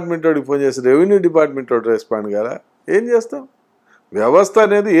రెవెన్యూ డిపార్ట్మెంట్ వాడికి ఫోన్ చేస్తే రెవెన్యూ డిపార్ట్మెంట్ వాడు రెస్పాండ్ కాలే. ఏం చేస్తాం? వ్యవస్థ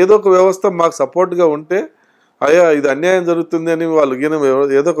అనేది ఏదో ఒక వ్యవస్థ మాకు సపోర్ట్గా ఉంటే, అయ్యా ఇది అన్యాయం జరుగుతుంది అని వాళ్ళు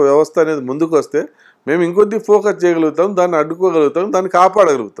ఏదో ఒక వ్యవస్థ అనేది ముందుకు వస్తే మేము ఇంకొద్ది ఫోకస్ చేయగలుగుతాం, దాన్ని అడ్డుకోగలుగుతాం, దాన్ని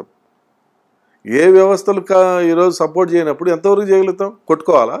కాపాడగలుగుతాం. ఏ వ్యవస్థలు ఈరోజు సపోర్ట్ చేయనప్పుడు ఎంతవరకు చేయగలుగుతాం?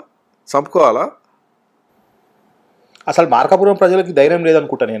 కొట్టుకోవాలా, చంపుకోవాలా? అసలు మార్కాపురం ప్రజలకి ధైర్యం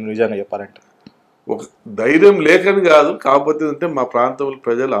లేదనుకుంటా నేను నిజంగా చెప్పాలంటే. ఒక ధైర్యం లేకని కాదు, కాకపోతే అంటే మా ప్రాంతంలో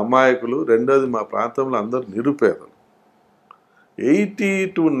ప్రజలు అమాయకులు. రెండోది మా ప్రాంతంలో అందరూ నిరుపేదలు. 80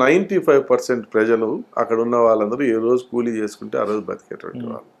 to 95% ప్రజలు అక్కడ ఉన్న వాళ్ళందరూ ఏ రోజు కూలీ చేసుకుంటే ఆ రోజు బతికేటువంటి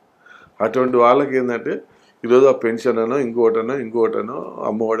వాళ్ళు. అటువంటి వాళ్ళకి ఏంటంటే ఈరోజు ఆ పెన్షన్ అనో ఇంకోటనో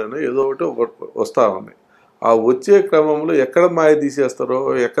అమ్మఒడనో ఏదో ఒకటి వస్తూ ఉన్నాయి. ఆ వచ్చే క్రమంలో ఎక్కడ మాయ తీసేస్తారో,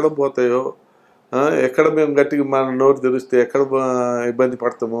 ఎక్కడ పోతాయో, ఎక్కడ మేము గట్టిగా మన నోరు తెరిస్తే ఎక్కడ ఇబ్బంది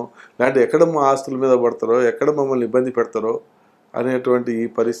పడతామో, లేదంటే ఎక్కడ మా ఆస్తుల మీద పడతారో, ఎక్కడ మమ్మల్ని ఇబ్బంది పెడతారో అనేటువంటి ఈ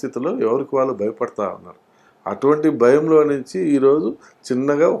పరిస్థితుల్లో ఎవరికి వాళ్ళు భయపడతా ఉన్నారు. అటువంటి భయంలో నుంచి ఈరోజు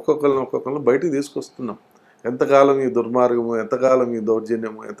చిన్నగా ఒక్కొక్కరిని బయటికి తీసుకొస్తున్నాం. ఎంతకాలం ఈ దుర్మార్గము, ఎంతకాలం ఈ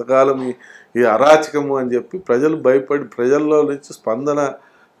దౌర్జన్యము, ఎంతకాలం ఈ అరాచకము అని చెప్పి ప్రజలు భయపడి ప్రజల్లో నుంచి స్పందన,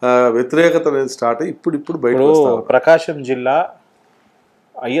 వ్యతిరేకత అనేది స్టార్ట్ అయ్యి ఇప్పుడు బయట. ప్రకాశం జిల్లా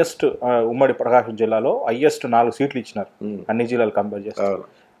హైయెస్ట్, ఉమ్మడి ప్రకాశం జిల్లాలో హైయెస్ట్ 4 సీట్లు ఇచ్చినారు అన్ని జిల్లాలు కంపేర్ చేస్తారు.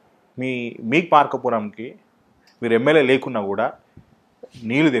 మీ మార్కపురంకి మీరు ఎమ్మెల్యే లేకున్నా కూడా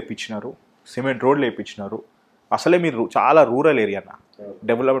నీళ్లు తెప్పించినారు, సిమెంట్ రోడ్లు వేయించినారు. అసలే మీరు చాలా rural area,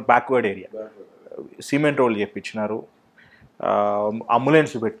 development backward area. Cement రోడ్లు చేయించినారు,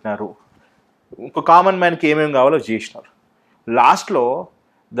 అంబులెన్స్ పెట్టినారు, ఇంకో కామన్ మ్యాన్కి ఏమేమి కావాలో చేసినారు. లాస్ట్లో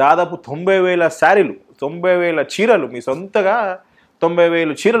దాదాపు 90,000 శారీలు, 90,000 చీరలు, మీ సొంతగా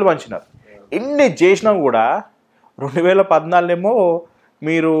 90,000 చీరలు పంచినారు. ఎన్ని చేసినా కూడా 2014 ఏమో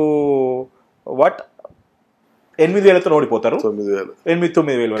మీరు 8,000తో ఓడిపోతారు,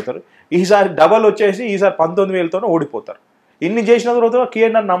 9,000 పడతారు. ఈసారి డబల్ వచ్చేసి ఈసారి 19,000తోనే ఓడిపోతారు. ఇన్ని చేసిన తర్వాత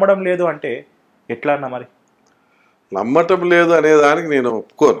కేఎన్ఆర్ నమ్మడం లేదు అంటే ఎట్లా అన్నా? మరి నమ్మటం లేదు అనే దానికి నేను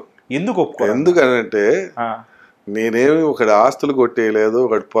ఒప్పుకోను. ఎందుకు ఒప్పుకోను? ఎందుకనంటే నేనేమి ఒకటి ఆస్తులు కొట్టేయలేదు,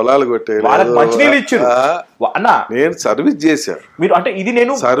 ఒకటి పొలాలు కొట్టేయలేదు, నేను సర్వీస్ చేశా. మీరు అంటే ఇది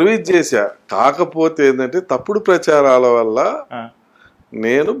నేను సర్వీస్ చేశా. కాకపోతే ఏంటంటే తప్పుడు ప్రచారాల వల్ల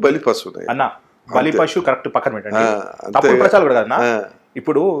నేను బలిపశువుని. అన్నా బలి పశువు కరెక్ట్ పక్కన పెట్టండి, తప్పుడు ప్రచారం కూడా కదన్నా.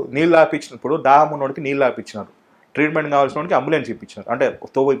 ఇప్పుడు నీళ్ళు ఆపించినప్పుడు దాహం ఉన్నోడికి నీళ్ళు ఆపించినారు, ట్రీట్మెంట్ కావాల్సిన వాడికి అంబులెన్స్ ఇప్పించినారు, అంటే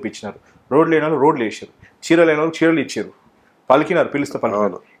తోవ ఇప్పించినారు, రోడ్లు లేని వాళ్ళు రోడ్లు వేసారు, చీరలు లేని వాళ్ళు చీరలు ఇచ్చారు, పలికినారు, పిలిస్తే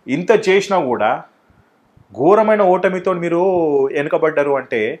పలికినారు. ఇంత చేసినా కూడా ఘోరమైన ఓటమితో మీరు వెనుకబడ్డారు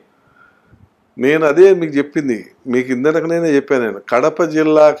అంటే నేను అదే మీకు చెప్పింది. మీకు ఇందనకనే చెప్పాను నేను, కడప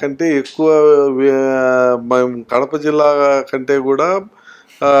జిల్లా కంటే ఎక్కువ, కడప జిల్లా కంటే కూడా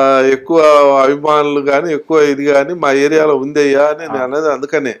ఎక్కువ అభిమానులు కానీ ఎక్కువ ఇది కానీ మా ఏరియాలో ఉందయ్యా అని నేను అన్నది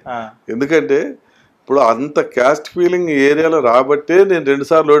అందుకనే. ఎందుకంటే ఇప్పుడు అంత క్యాస్ట్ ఫీలింగ్ ఏరియాలో రాబట్టే నేను 2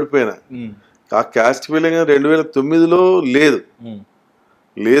 సార్లు ఓడిపోయినా. ఆ క్యాస్ట్ ఫీలింగ్ 2009లో లేదు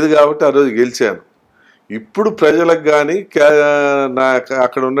కాబట్టి ఆ రోజు గెలిచాను. ఇప్పుడు ప్రజలకు కానీ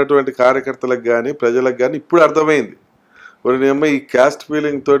అక్కడ ఉన్నటువంటి కార్యకర్తలకు కానీ ప్రజలకు కానీ ఇప్పుడు అర్థమైంది, ఒరేనమ్మ ఈ క్యాస్ట్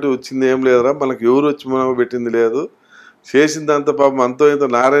ఫీలింగ్ తోటి వచ్చింది ఏం లేదురా, మనకు ఎవరు వచ్చి మనం పెట్టింది లేదు, చేసిందంత పాపం అంతో ఇంత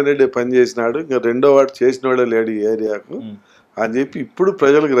నారాయణ రెడ్డి పని చేసినాడు, ఇంకా రెండో వాడు చేసినోడే లేడు ఈ ఏరియాకు అని చెప్పి ఇప్పుడు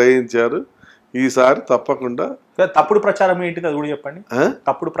ప్రజలు గ్రహించారు. ఈసారి తప్పకుండా. తప్పుడు ప్రచారం ఏంటిది అది కూడా చెప్పండి.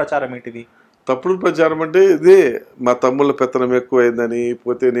 తప్పుడు ప్రచారం ఏంటిది? తప్పుడు ప్రచారం అంటే ఇదే మా తమ్ముళ్ళ పెత్తనం ఎక్కువైందని,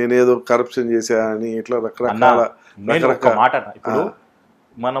 పోతే నేనేదో కరప్షన్ చేశానని, ఇట్లా రకరకాల మాట. ఇప్పుడు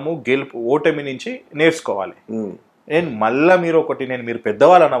మనము ఓటమి నుంచి నేర్చుకోవాలి. నేను మళ్ళా మీరు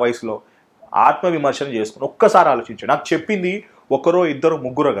పెద్దవాళ్ళన్న వయసులో ఆత్మవిమర్శన చేసుకుని ఒక్కసారి ఆలోచించండి. నాకు చెప్పింది ఒకరో ఇద్దరు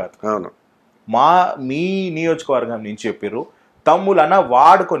ముగ్గురు కాదు. అవును, మీ నియోజకవర్గం నుంచి చెప్పారు తమ్ములన్న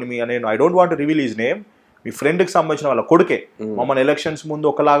వాడుకొని నేను I don't want reveal his name, మీ ఫ్రెండ్కి సంబంధించిన వాళ్ళ కొడుకే మమ్మల్ని ఎలక్షన్స్ ముందు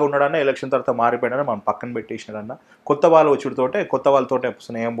ఒకలాగా ఉన్నాడన్న, ఎలక్షన్ తర్వాత మారిపోయాడన్న, మనం పక్కన పెట్టేసినాడన్న, కొత్త వాళ్ళు వచ్చుడితోటే కొత్త వాళ్ళతోటే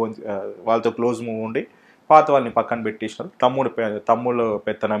స్నేహం వాళ్ళతో క్లోజ్ మూవ్ ఉండి పాత వాళ్ళని పక్కన పెట్టేసినారు. తమ్ముళ్ళు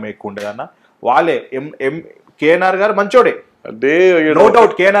పెత్తనం ఎక్కువ ఉండేదన్న. వాళ్ళే కేఎన్ఆర్ గారు మంచోడే, నో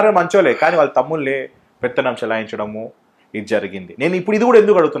డౌట్ కేఎన్ఆర్ గారు మంచోలే, కానీ వాళ్ళ తమ్ముళ్ళే పెత్తనం చెలాయించడము ఇది జరిగింది. నేను ఇప్పుడు ఇది కూడా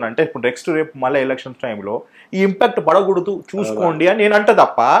ఎందుకు అడుగుతున్నా అంటే, ఇప్పుడు రేపు మళ్ళీ ఎలక్షన్స్ టైంలో ఈ ఇంపాక్ట్ పడకూడదు చూసుకోండి అని నేను అంటే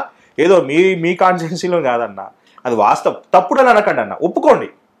తప్ప ఏదో మీ కాన్స్టిట్యున్సీలో కాదన్నా, అది వాస్తవం. తప్పుడు అని అనకండి అన్న, ఒప్పుకోండి.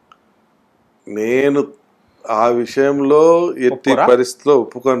 నేను ఆ విషయంలో ఎట్టి పరిస్థితిలో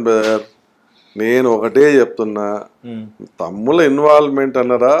ఒప్పుకోను బ్రదర్. నేను ఒకటే చెప్తున్నా, తమ్ముల ఇన్వాల్వ్మెంట్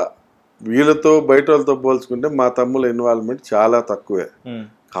అన్నరా వీళ్ళతో బయట వాళ్ళతో పోల్చుకుంటే మా తమ్ముల ఇన్వాల్వ్మెంట్ చాలా తక్కువే.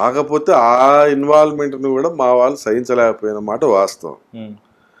 కాకపోతే ఆ ఇన్వాల్వ్మెంట్ని కూడా మా వాళ్ళు సహించలేకపోయిన మాట వాస్తవం.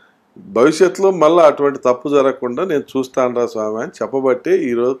 భవిష్యత్తులో మళ్ళీ అటువంటి తప్పు జరగకుండా నేను చూస్తానురా స్వామి అని చెప్పబట్టే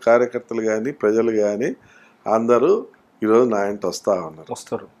ఈరోజు కార్యకర్తలు కానీ ప్రజలు కానీ అందరూ ఈరోజు నా ఇంట వస్తున్నారు.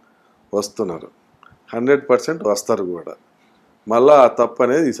 100% వస్తారు కూడా. మళ్ళీ ఆ తప్పు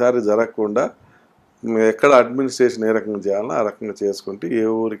అనేది ఈసారి జరగకుండా ఎక్కడ అడ్మినిస్ట్రేషన్ ఏ రకంగా చేయాలో ఆ రకంగా చేసుకుంటూ ఏ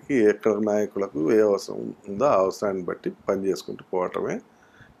ఊరికి ఎక్కడ నాయకులకు ఏ అవసరం ఉందో ఆ అవసరాన్ని బట్టి పని చేసుకుంటూ పోవటమే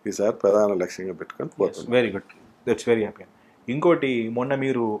ఈసారి ప్రధాన లక్ష్యంగా పెట్టుకొని పోతుంది. Very good, that's very happy. ఇంకోటి, మొన్న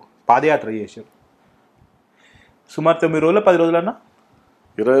మీరు పాదయాత్ర చేశారు సుమారు 9 రోజులు 10 రోజులన్నా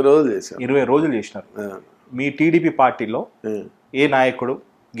 20 రోజులు చేశారు. 20 రోజులు చేసినారు. మీ టీడీపీ పార్టీలో ఏ నాయకుడు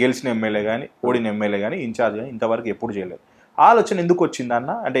గెలిచిన ఎమ్మెల్యే కానీ ఓడిన ఎమ్మెల్యే కానీ ఇన్ఛార్జ్ కానీ ఇంతవరకు ఎప్పుడు చేయలేదు. ఆలోచన ఎందుకు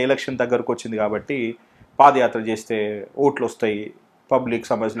వచ్చిందన్న అంటే, ఎలక్షన్ దగ్గరకు వచ్చింది కాబట్టి పాదయాత్ర చేస్తే ఓట్లు వస్తాయి, పబ్లిక్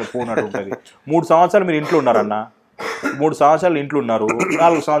సమస్యలు పోనట్టు ఉంటుంది. 3 సంవత్సరాలు మీరు ఇంట్లో ఉన్నారన్న, 3 సంవత్సరాలు ఇంట్లో ఉన్నారు,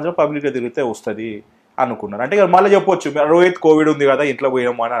 4 సంవత్సరాలు పబ్లిక్గా తిరిగితే వస్తుంది అనుకున్నారు. అంటే మళ్ళీ చెప్పొచ్చు రోహిత్ కోవిడ్ ఉంది కదా ఇంట్లో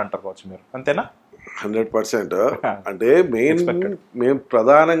పోయాము అని అంటారు మీరు, అంతేనా? 100%. అంటే మేము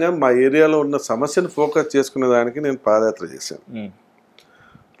ప్రధానంగా మా ఏరియాలో ఉన్న సమస్యను ఫోకస్ చేసుకునే దానికి నేను పాదయాత్ర చేశాను.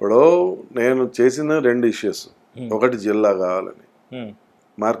 ఇప్పుడు నేను చేసిన 2 ఇష్యూస్, ఒకటి జిల్లా కావాలని,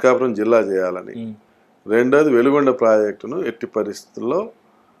 మార్కాపురం జిల్లా చేయాలని, రెండోది వెలుగొండ ప్రాజెక్టును ఎట్టి పరిస్థితుల్లో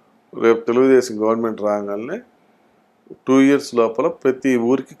రేపు తెలుగుదేశం గవర్నమెంట్ రాగానే 2 years లోపల ప్రతి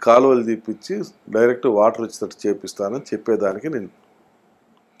ఊరికి కాలువలు తీపిచ్చి డైరెక్ట్ వాటర్ వచ్చేటట్టు చేపిస్తానని చెప్పేదానికి నేను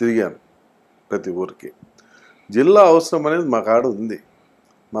తిరిగాను. ప్రతి ఊరికి జిల్లా అవసరం అనేది మా కాడ ఉంది.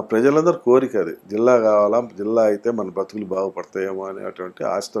 మా ప్రజలందరూ కోరిక అది, జిల్లా కావాలా, జిల్లా అయితే మన బతుకులు బాగుపడతాయేమో అనేటువంటి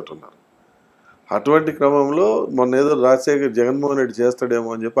ఆశతో ఉన్నారు. అటువంటి క్రమంలో మొన్న ఏదో జగన్మోహన్ రెడ్డి చేస్తాడేమో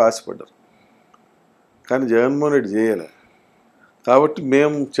అని చెప్పి ఆశపడ్డారు, కానీ జగన్మోహన్ రెడ్డి చేయలే. కాబట్టి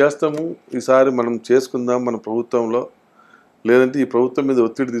మేము చేస్తాము, ఈసారి మనం చేసుకుందాం మన ప్రభుత్వంలో, లేదంటే ఈ ప్రభుత్వం మీద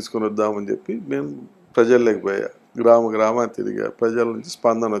ఒత్తిడి తీసుకొని వద్దామని చెప్పి మేము ప్రజల్లోకి పోయా, గ్రామాన్ని తిరిగా, ప్రజల నుంచి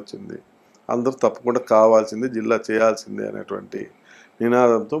స్పందన వచ్చింది. అందరూ తప్పకుండా కావాల్సిందే, జిల్లా చేయాల్సిందే అనేటువంటి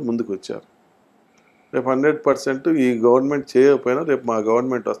నినాదంతో ముందుకు వచ్చారు. రేపు 100% ఈ గవర్నమెంట్ చేయకపోయినా రేపు మా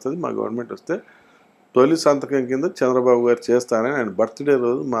గవర్నమెంట్ వస్తుంది. మా గవర్నమెంట్ వస్తే తొలి సంతకం కింద చంద్రబాబు గారు చేస్తానని ఆయన బర్త్డే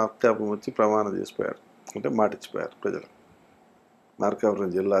రోజు మార్కాపురం వచ్చి ప్రమాణం చేసిపోయారు, అంటే మాటిచ్చిపోయారు ప్రజలు. మార్కాపురం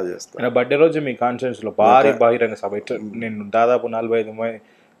జిల్లా చేస్తారు. బర్త్డే రోజు మీ కాన్ఫరెన్స్లో భారీ బహిరంగ సభ, నేను దాదాపు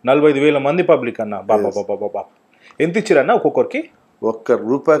 45,000 మంది పబ్లిక్ అన్న. బాబా ఎంత ఇచ్చిరన్నా ఒక్కొక్కరికి?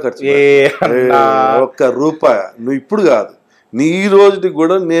 ₹1 ఖర్చు, ₹1. నువ్వు ఇప్పుడు కాదు, నీ ఈ రోజుకి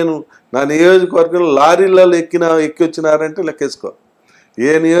కూడా నేను నా నియోజకవర్గంలో లారీలలో ఎక్కి వచ్చినారంటే లెక్కేసుకో.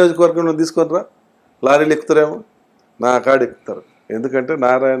 ఏ నియోజకవర్గంలో తీసుకొనిరా లారీలు ఎక్కుతారేమో, నా కాడ ఎక్కుతారు. ఎందుకంటే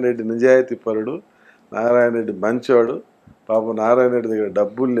నారాయణ రెడ్డి నిజాయితీ పరుడు, నారాయణ రెడ్డి మంచోడు. పాపం నారాయణ రెడ్డి దగ్గర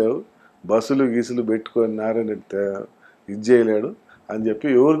డబ్బులు లేవు, బస్సులు గీసులు పెట్టుకొని నారాయణ రెడ్డి ఇది చేయలేడు అని చెప్పి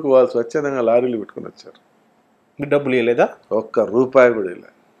ఎవరికి వాళ్ళు స్వచ్ఛందంగా లారీలు పెట్టుకొని వచ్చారు. డబ్బులు ఇవ్వలేదా? ₹1 కూడా ఇలా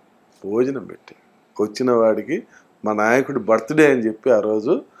భోజనం పెట్టి వచ్చిన వాడికి మా నాయకుడి బర్త్డే అని చెప్పి ఆ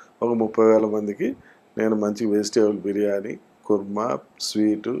రోజు ఒక 30,000 మందికి నేను మంచి వెజిటేబుల్ బిర్యానీ, కుర్మా,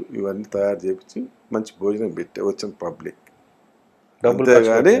 స్వీటు ఇవన్నీ తయారు చేయించి మంచి భోజనం పెట్టి వచ్చిన పబ్లిక్.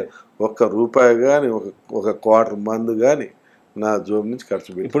 అంతేగాని ₹1 కానీ ఒక క్వార్టర్ మందు కానీ నా జోబు నుంచి ఖర్చు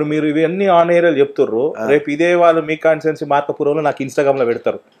పెట్టి. ఇప్పుడు మీరు ఇవన్నీ ఆన్ ఎయిర్ చెప్తుర్రు, రేపు ఇదే వాళ్ళు మీ కాన్స్టిట్యున్సీ మార్కపురంలో నాకు ఇన్స్టాగ్రామ్ లో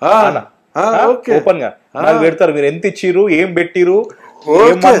పెడతారు, ఓపెన్ గా నాకు పెడతారు, మీరు ఎంత ఇచ్చిర్రు, ఏం పెట్టిరు,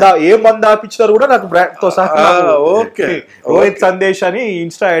 ఏం మంది ఆపించారు కూడా నాకు బ్రాండ్ తో సహా. రోహిత్ సందేశ్ అని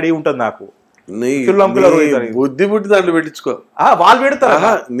ఇన్స్టా ఐడి ఉంటుంది నాకు, బుద్ధి దాంట్లో పెట్టించుకో. వాళ్ళు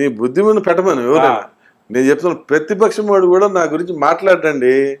పెడతారా? నీ బుద్ధి ముందు పెట్టమను ఎవరైనా. నేను చెప్తాను, ప్రతిపక్షం వాడు కూడా నా గురించి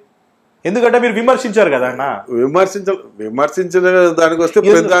మాట్లాడండి. ఎందుకంటే మీరు విమర్శించారు కదా అన్న. విమర్శించిన దానికి వస్తే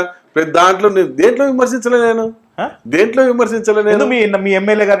ప్రతి దాంట్లో దేంట్లో విమర్శించలే నేను, దేంట్లో విమర్శించలే నేను. మీ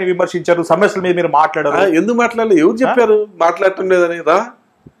ఎమ్మెల్యే గారిని విమర్శించారు, సమస్యల మీద మీరు మాట్లాడారు. ఎందుకు మాట్లాడలేదు? ఎవరు చెప్పారు మాట్లాడటం లేదని? రా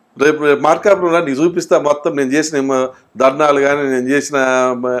రేపు మార్కాపురం రా, నీకు చూపిస్తా మొత్తం నేను చేసిన ధర్నాలు కానీ, నేను చేసిన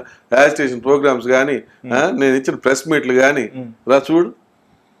యాజిటేషన్ ప్రోగ్రామ్స్ కానీ, నేను ఇచ్చిన ప్రెస్ మీట్లు కానీ రా చూడు.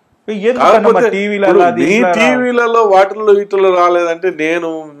 టీవీలలో వాటిల్లో వీటిల్లో రాలేదంటే నేను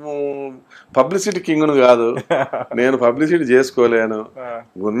పబ్లిసిటీ కింగ్ను కాదు, నేను పబ్లిసిటీ చేసుకోలేను.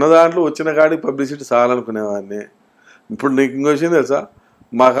 ఉన్న దాంట్లో వచ్చిన కాడికి పబ్లిసిటీ చాలనుకునేవాడిని. ఇప్పుడు నీకు ఇంకో విషయం తెలుసా,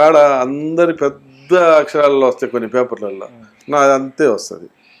 మా కాడ అందరి పెద్ద అక్షరాలలో వస్తాయి కొన్ని పేపర్లలో, నాది అంతే వస్తుంది.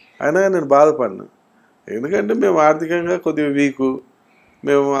 అయినా నేను బాధపడినా, ఎందుకంటే మేము ఆర్థికంగా కొద్దిగా వీకు.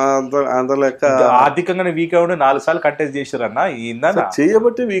 మేము అంత లెక్క ఆర్థికంగానే వీక్ అవ్వడం 4 సార్లు కంటెస్ట్ చేశారన్నా.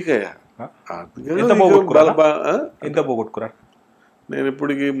 చేయబట్టి వీక్ అయ్యా. ఎంత పోగొట్టుకురా? నేను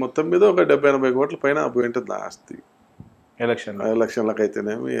ఇప్పటికి మొత్తం మీద ఒక 70-80 కోట్ల పైన పోయింటుంది నా ఆస్తి. ఎలక్షన్లకు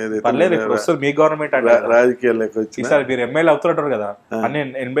అయితేనేమి రాజకీయాల్లోకి వచ్చి మీరు ఎమ్మెల్యే అవుతుంటారు కదా,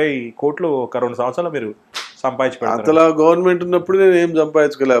 80 కోట్లు ఒక 2 సంవత్సరాలు మీరు సంపాదించుకోవాలి. అంతలా గవర్నమెంట్ ఉన్నప్పుడు నేను ఏం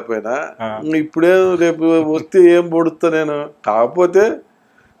సంపాదించుకోలేకపోయినా, ఇప్పుడే రేపు వస్తే ఏం పొడుస్తా నేను. కాకపోతే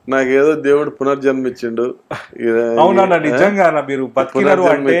నాకేదో దేవుడు పునర్జన్మిచ్చిండు.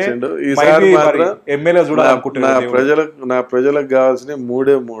 ఈసారి నా ప్రజలకు కావాల్సిన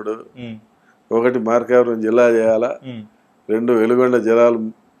 3 ఒకటి మార్కాపురం జిల్లా చేయాలా, 2 వెలుగొండ జలాలు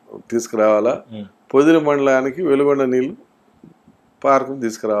తీసుకురావాలా, పొదిలి మండలానికి వెలుగొండ నీళ్లు పార్కు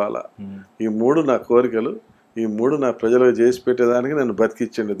తీసుకురావాలా. ఈ 3 నా కోరికలు. ఈ 3 నా ప్రజలకు చేసి పెట్టేదానికి నన్ను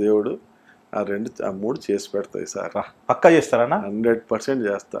బతికిచ్చిండు దేవుడు. ఆ 3 చేసి పెడతాయి సార్. పక్కా చేస్తారా? 100%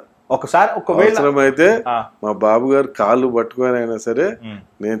 చేస్తా. ఒకసారి అవసరమైతే మా బాబు గారు కాళ్ళు పట్టుకొని అయినా సరే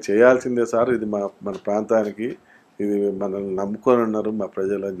నేను చేయాల్సిందే సార్, ఇది మన ప్రాంతానికి, ఇది మనల్ని నమ్ముకొని ఉన్నారు మా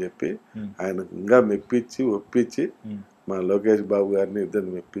ప్రజలు అని చెప్పి ఆయన ఇంకా మెప్పించి ఒప్పించి మా లోకేష్ బాబు గారిని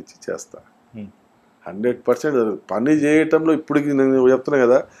ఇద్దరిని మెప్పించి చేస్తా. 100% పని చేయటంలో ఇప్పటికి నేను చెప్తున్నా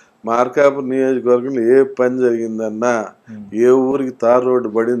కదా, మార్కాపురం నియోజకవర్గంలో ఏ పని జరిగిందన్నా, ఏ ఊరికి తార్ రోడ్డు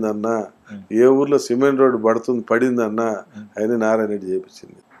పడిందన్నా, ఏ ఊర్లో సిమెంట్ రోడ్డు పడిందన్నా ఆయన నారాయణ రెడ్డి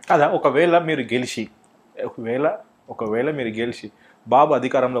చేయించింది కదా. ఒకవేళ మీరు గెలిచి బాబు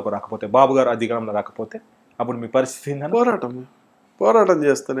అధికారంలోకి రాకపోతే, బాబు గారు అధికారంలో రాకపోతే అప్పుడు మీ పరిస్థితి పోరాటం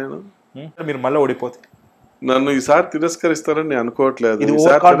చేస్తా నేను. మీరు మళ్ళీ ఓడిపోతే నన్ను ఈసారి తిరస్కరిస్తారని నేను అనుకోవట్లేదు.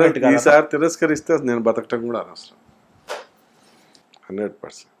 ఈసారి తిరస్కరిస్తే నేను బతకటం కూడా అనవసరం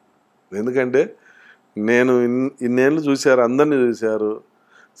 100%. ఎందుకంటే నేను ఇన్నేళ్ళు చూశారు, అందరినీ చూశారు.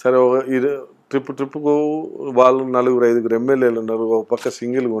 సరే ట్రిప్పుకు వాళ్ళు 4-5 ఎమ్మెల్యేలు ఉన్నారు, ఒక పక్క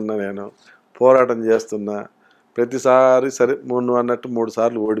సింగిల్గా ఉన్నా, నేను పోరాటం చేస్తున్నా. ప్రతిసారి సరే నువ్వు అన్నట్టు 3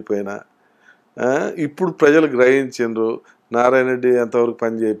 సార్లు ఓడిపోయినా. ఇప్పుడు ప్రజలు గ్రహించిండ్రు నారాయణ రెడ్డి ఎంతవరకు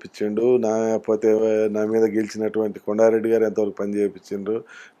పని చేయించిండు, పోతే నా మీద గెలిచినటువంటి కొండారెడ్డి గారు ఎంతవరకు పని చేయించిండ్రు,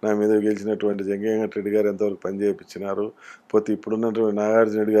 నా మీద గెలిచినటువంటి జంగయ్యరెడ్డి గారు ఎంతవరకు పని చేయించినారు, పోతే ఇప్పుడున్నటువంటి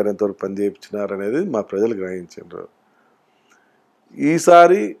నాగార్జున రెడ్డి గారు ఎంతవరకు పని చేయించినారు అనేది మా ప్రజలు గ్రహించిండ్రు.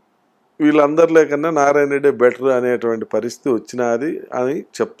 ఈసారి వీళ్ళందరిలో కన్నా నారాయణ రెడ్డి బెటర్ అనేటువంటి పరిస్థితి వచ్చినది అని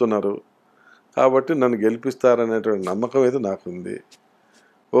చెప్తున్నారు. కాబట్టి నన్ను గెలిపిస్తారనేటువంటి నమ్మకం అయితే నాకుంది.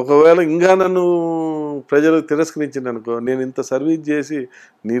 ఒకవేళ ఇంకా నన్ను ప్రజలు తిరస్కరించింది అనుకో, నేను ఇంత సర్వీస్ చేసి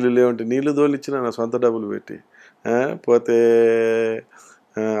నీళ్ళు లేవంటే నీళ్ళు తోలిచ్చినా నా సొంత డబ్బులు పెట్టి, పోతే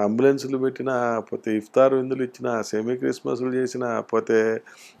అంబులెన్సులు పెట్టినా, పోతే ఇఫ్తార్ విందులు ఇచ్చినా, సెమీ క్రిస్మస్లు చేసినా, పోతే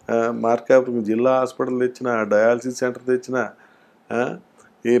మార్కాపురం జిల్లా హాస్పిటల్ తెచ్చినా, డయాలసిస్ సెంటర్ తెచ్చినా,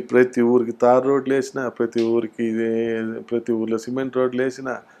 ప్రతి ఊరికి తార్ రోడ్లు వేసినా, ప్రతి ఊర్లో సిమెంట్ రోడ్లు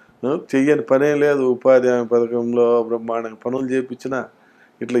వేసినా, చెయ్యని పనే లేదు. ఉపాధి హామీ పథకంలో బ్రహ్మాండంగా పనులు చేయించిన,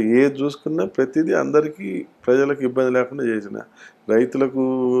 ఇట్లా ఏది చూసుకున్నా ప్రతిదీ అందరికీ ప్రజలకు ఇబ్బంది లేకుండా చేసిన. రైతులకు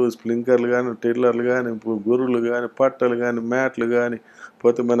స్ప్రింక్లర్లు కానీ, టిల్లర్లు కానీ, గొర్రెలు కానీ, పట్టలు కానీ, మ్యాట్లు కానీ,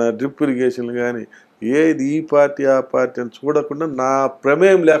 పోతే మన డ్రిప్ ఇరిగేషన్లు కానీ, ఏది ఈ పార్టీ ఆ పార్టీ అని చూడకుండా నా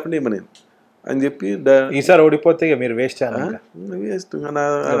ప్రమేయం లేకుండా ఇమ్మనేను అని చెప్పి. ఈసారి ఓడిపోతే మీరు వేస్ట్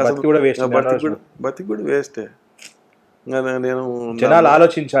బతికి కూడా వేస్టే. నేను జనాలు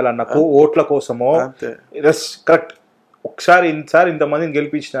ఆలోచించాలన్న ఓట్ల కోసమో కరెక్ట్. ఒకసారి ఇంతమందిని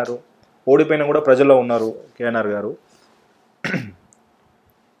గెలిపించినారు, ఓడిపోయినా కూడా ప్రజల్లో ఉన్నారు కేఎన్ఆర్ గారు.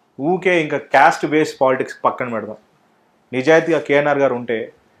 ఊకే ఇంకా క్యాస్ట్ బేస్డ్ పాలిటిక్స్ పక్కన పెడదాం. నిజాయితీగా కేఎన్ఆర్ గారు ఉంటే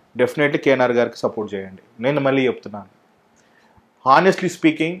డెఫినెట్లీ కేఎన్ఆర్ గారికి సపోర్ట్ చేయండి. నేను మళ్ళీ చెప్తున్నాను, హానెస్ట్లీ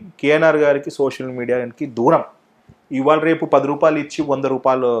స్పీకింగ్ కేఎన్ఆర్ గారికి సోషల్ మీడియాకి దూరం. ఇవాళ రేపు 10 రూపాయలు ఇచ్చి 100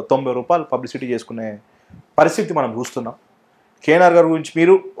 రూపాయలు 90 రూపాయలు పబ్లిసిటీ చేసుకునే పరిస్థితి మనం చూస్తున్నాం. కేఎన్ఆర్ గారి గురించి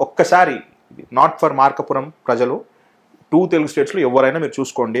మీరు ఒక్కసారి నాట్ ఫర్ మార్కపురం ప్రజలు, 2 తెలుగు స్టేట్స్లో ఎవరైనా మీరు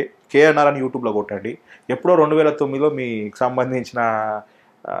చూసుకోండి, కేఎన్ఆర్ అని యూట్యూబ్లో కొట్టండి. ఎప్పుడో 2009లో మీకు సంబంధించిన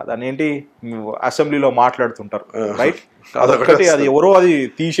దాని ఏంటి అసెంబ్లీలో మాట్లాడుతుంటారు రైట్, అదొక్కటి అది ఎవరో అది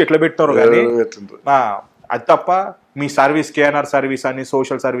తీసి ఎట్లా పెట్టినారు కానీ అది తప్ప మీ సర్వీస్ కేఎన్ఆర్ సర్వీస్ అని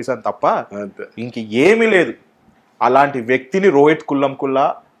సోషల్ సర్వీస్ అని తప్ప ఇంక ఏమీ లేదు. అలాంటి వ్యక్తిని రోహిత్ కుల్లం కుల్లా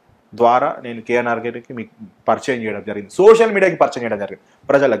ద్వారా నేను కేఎన్ఆర్ గారికి మీకు పరిచయం చేయడం జరిగింది, సోషల్ మీడియాకి పరిచయం చేయడం జరిగింది,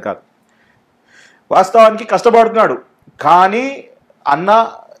 ప్రజలకు కాదు. వాస్తవానికి కష్టపడుతున్నాడు కానీ అన్న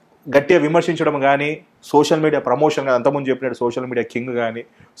గట్టిగా విమర్శించడం కానీ సోషల్ మీడియా ప్రమోషన్ కానీ అంతకుముందు చెప్పినట్టు సోషల్ మీడియా కింగ్ కానీ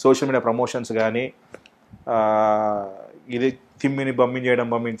సోషల్ మీడియా ప్రమోషన్స్ కానీ ఇది తిమ్మిని తిమ్మి చేయడం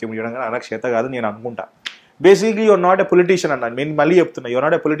కానీ అన్నకు చేత కాదు నేను అనుకుంటా. Basically your not a politician అన్న, నేను మళ్ళీ చెప్తున్నా, your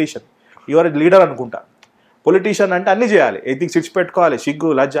not a politician, your a leader అనుకుంటా. పొలిటీషియన్ అంటే అన్నీ చేయాలి, ఎథిక్స్ ఇడిచిపెట్టుకోవాలి, సిగ్గు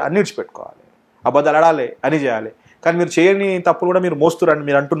లజ్జ అన్ని ఇడిచిపెట్టుకోవాలి, అబద్ధాలు ఆడాలి, అని చేయాలి. కానీ మీరు చేయని తప్పులు కూడా మీరు మోస్తురని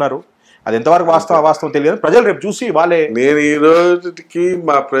మీరు అంటున్నారు. అది ఎంతవరకు వాస్తవం తెలియదు, ప్రజలు రేపు చూసి వాళ్ళే. నేను ఈ రోజుకి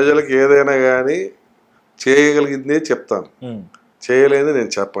మా ప్రజలకు ఏదైనా కానీ చేయగలిగిందే చెప్తాను, చేయలేదే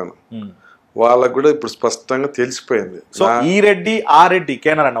నేను చెప్పాను. వాళ్ళకు కూడా ఇప్పుడు స్పష్టంగా తెలిసిపోయింది. సో ఈ రెడ్డి ఆ రెడ్డి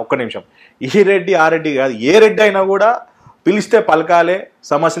కేనర్ అన్న ఒక్క నిమిషం, ఈ రెడ్డి ఆ రెడ్డి కాదు, ఏ రెడ్డి అయినా కూడా పిలిస్తే పలకాలే,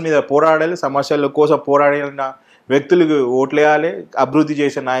 సమస్యల మీద పోరాడాలి, సమస్యల కోసం పోరాడిన వ్యక్తులకు ఓట్లేయాలి, అభివృద్ధి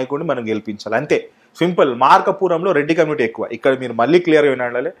చేసే నాయకుడిని మనం గెలిపించాలి, అంతే సింపుల్. మార్కపురంలో రెడ్డి కమ్యూనిటీ ఎక్కువ, ఇక్కడ మీరు మళ్ళీ క్లియర్గా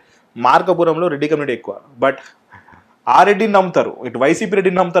వినాలి, మార్కపురంలో రెడ్డి కమ్యూనిటీ ఎక్కువ. బట్ ఆ రెడ్డిని నమ్ముతారు, ఇటు వైసీపీ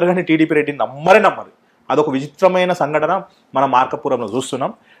రెడ్డిని నమ్ముతారు కానీ టీడీపీ రెడ్డిని నమ్మరు. అదొక విచిత్రమైన సంఘటన మనం మార్కపురంలో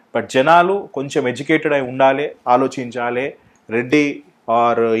చూస్తున్నాం. బట్ జనాలు కొంచెం ఎడ్యుకేటెడ్ అయి ఉండాలి, ఆలోచించాలి. రెడ్డి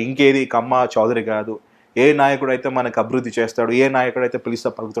ఆర్ ఇంకేది కమ్మ చౌదరి కాదు, ఏ నాయకుడు అయితే మనకు అభివృద్ధి చేస్తాడు, ఏ నాయకుడు అయితే పిలిస్తే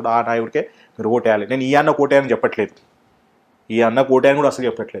పలుకుతాడో ఆ నాయకుడికే మీరు ఓటేయాలి. నేను ఈ అన్న కోటేయని చెప్పట్లేదు, ఈ అన్న కోటేయని కూడా అసలు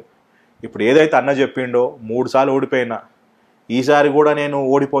చెప్పట్లేదు. ఇప్పుడు ఏదైతే అన్న చెప్పిండో 3 సార్లు ఓడిపోయినా ఈసారి కూడా నేను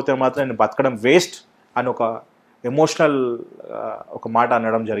ఓడిపోతే మాత్రం నేను బతకడం వేస్ట్ అని ఒక ఎమోషనల్ ఒక మాట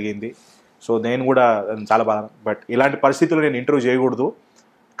అనడం జరిగింది. సో నేను కూడా చాలా బాధ. బట్ ఇలాంటి పరిస్థితుల్లో నేను ఇంటర్వ్యూ చేయకూడదు,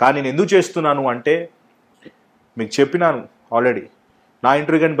 కానీ నేను ఎందుకు చేస్తున్నాను అంటే మీకు చెప్పినాను ఆల్రెడీ. నా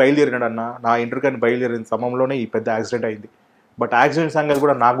ఇంటర్వ్యూ కానీ బయలుదేరినాడన్న, నా ఇంటర్వ్యూ కానీ బయలుదేరిన సమయంలోనే ఈ పెద్ద యాక్సిడెంట్ అయింది. బట్ యాక్సిడెంట్ సంగతి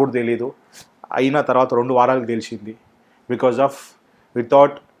కూడా నాకు కూడా తెలియదు, అయిన తర్వాత 2 వారాలకు తెలిసింది. Because of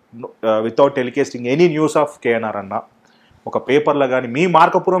without telecasting any news of KNR అన్న. ఒక పేపర్లో కానీ మీ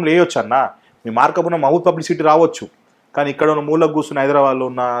మార్కపురంలో వేయొచ్చు అన్న, మీ మార్కపురం మౌత్ పబ్లిసిటీ రావచ్చు, కానీ ఇక్కడ ఉన్న మూలకు కూర్చున్న హైదరాబాద్లో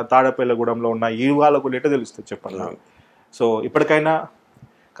ఉన్న తాడపల్లిగూడెంలో ఉన్న ఈ వాళ్ళకు ఎట్లా తెలుస్తుంది చెప్పండి. సో ఇప్పటికైనా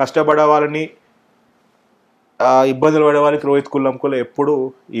కష్టపడే వాళ్ళని ఇబ్బందులు పడే వాళ్ళకి రోహిత్ కుల్లం కుల్లా ఎప్పుడు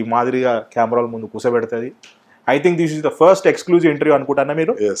ఈ మాదిరిగా కెమెరాల ముందు కూర్చోబెడుతుంది. I think this is the first exclusive interview అనుకుంటున్నా.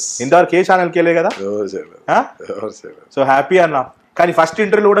 మీరు ఇంతవరకు ఏ ఛానల్కి వెళ్ళే కదా, సో హ్యాపీ అన్న. కానీ ఫస్ట్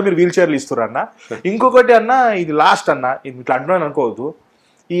ఇంటర్వ్యూలో కూడా మీరు వీల్ చైర్లు ఇస్తారు అన్న. ఇంకొకటి అన్న, ఇది లాస్ట్ అన్న, ఇది ఇట్లా అంటున్నాను అనుకోవద్దు,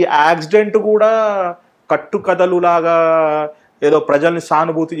 ఈ యాక్సిడెంట్ కూడా కట్టు కథలు లాగా ఏదో ప్రజల్ని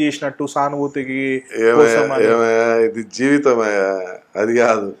సానుభూతి చేసినట్టు, సానుభూతికి ఇది జీవితం అది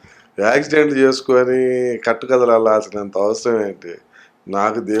కాదు. యాక్సిడెంట్ చేసుకొని కట్టుకథలు అల్లాల్సినంత అవసరం ఏంటి?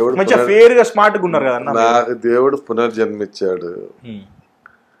 నాకు దేవుడు మంచిగా ఫేర్ గా స్మార్ట్ గా ఉన్నారు కదా, నాకు దేవుడు పునర్జన్మిచ్చాడు,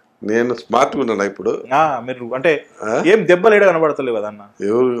 నేను స్మార్ట్ గా ఉన్నాను ఇప్పుడు. మీరు అంటే ఏం దెబ్బలు కనబడతలేవు కదా అన్న.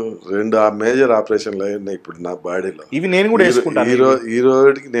 ఎవరు 2 మేజర్ ఆపరేషన్లు అయినాయి ఇప్పుడు నా బాడీలో. ఇవి నేను కూడా వేసుకుంటాను. ఈ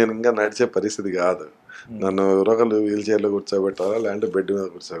రోజుకి నేను ఇంకా నడిచే పరిస్థితి కాదు. నన్ను ఎవరొకరు వీల్ చైర్లో కూర్చోబెట్టాలా, లేదంటే బెడ్ మీద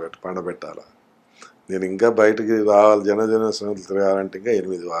పండబెట్టాలా. నేను ఇంకా బయటకి రావాలి, జనజన తిరగాలంటే ఇంకా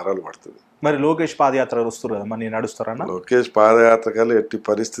 8 వారాలు పడుతుంది. మరి లోకేష్ పాదయాత్ర వస్తారు కదా, మరి నేను నడుస్తారన్న. లోకేష్ పాదయాత్రకాలు ఎట్టి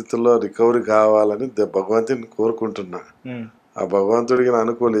పరిస్థితుల్లో రికవరీ కావాలని భగవంతుని కోరుకుంటున్నా. ఆ భగవంతుడికి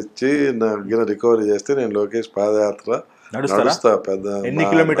అనుకూలించి నాకు రికవరీ చేస్తే నేను లోకేష్ పాదయాత్ర నడుస్తా. పెద్ద ఎన్ని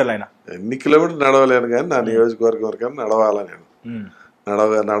కిలోమీటర్లు నడవలేను కానీ నా నియోజకవర్గం వరకు నడవాలా, నేను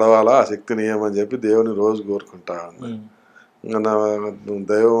నడవాలా, ఆ శక్తిని ఏమని చెప్పి దేవుని రోజు కోరుకుంటా. నా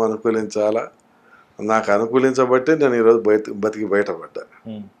దైవం అనుకూలించాలా, నాకు అనుకూలించబట్టి నేను ఈరోజు బతికి బయటపడ్డా.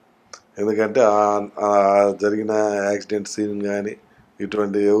 ఎందుకంటే జరిగిన యాక్సిడెంట్ సీన్ కానీ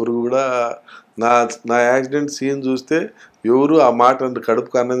ఇటువంటి ఎవరు కూడా నా యాక్సిడెంట్ సీన్ చూస్తే ఎవరు ఆ మాట అంటే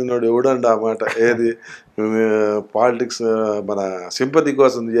కడుపుకు అన్నదినోడు ఎవడండి ఆ మాట, ఏది పాలిటిక్స్ మన సింపతి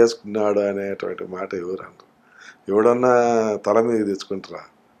కోసం చేసుకున్నాడు అనేటువంటి మాట ఎవరు అంటారు? ఎవడన్నా తల మీద తెచ్చుకుంటారా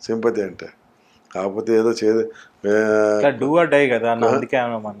సింపతి అంటే? కాకపోతే ఏదో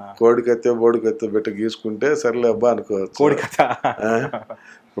కోడికత్తే బోడికత్తే పెట్టి గీసుకుంటే సర్లే అబ్బా అనుకోవచ్చు.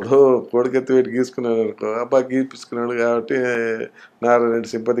 ఇప్పుడు కోడికత్తి పెట్టి గీసుకున్నాడు అనుకో, అబ్బా గీపించుకున్నాడు కాబట్టి నారాయణ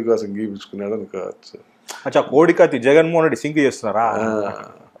సింపతి కోసం గీపించుకున్నాడు అనుకోవచ్చు. కోడికత్తి జగన్మోహన్ రెడ్డి సింక్ చేస్తున్నారా?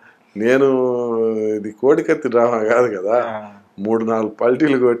 నేను ఇది కోడికత్తి డ్రామా కాదు కదా, 3-4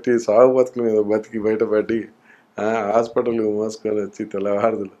 పల్టీలు కొట్టి సాగు బతుకుల మీద బతికి బయటపడి హాస్పిటల్కి మోసుకొని వచ్చి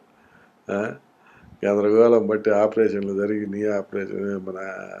తెల్లవారుదులు గందరగోళం బట్టి ఆపరేషన్లు జరిగి నీ ఆపరేషన్ మన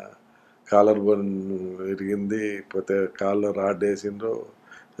కాలర్ బోన్ విరిగింది, పోతే కాళ్ళు రాడ్ వేసిండ్రు,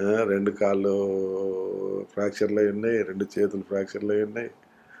 2 కాళ్ళు ఫ్రాక్చర్లు అయి ఉన్నాయి, 2 చేతులు ఫ్రాక్చర్లు అయి ఉన్నాయి,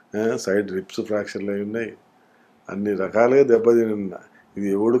 సైడ్ రిప్స్ ఫ్రాక్చర్లు అయి ఉన్నాయి, అన్ని రకాలుగా దెబ్బతిన్నా. ఇది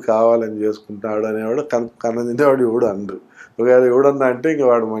ఎవడు కావాలని చేసుకుంటాడు అనేవాడు కన్నదిండేవాడు ఎవడు అనరు. ఒకవేళ ఎవడన్నా అంటే ఇంక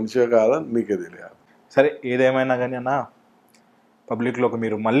వాడు మనిషే కాదని మీకే తెలియాలి. సరే ఏదేమైనా కానీ అన్న, పబ్లిక్లోకి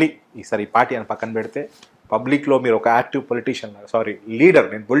మీరు మళ్ళీ ఈసారి ఈ పార్టీ అని పక్కన పెడితే పబ్లిక్లో మీరు ఒక యాక్టివ్ పొలిటీషియన్ లాగా, సారీ లీడర్,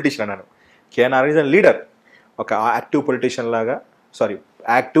 నేను పొలిటీషియన్ అన్నాను, కేఎన్ఆర్ ఈజ్ లీడర్, ఒక యాక్టివ్ పొలిటీషియన్ లాగా, సారీ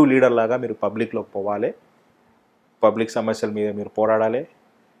యాక్టివ్ లీడర్ లాగా మీరు పబ్లిక్లోకి పోవాలి, పబ్లిక్ సమస్యల మీద మీరు పోరాడాలి.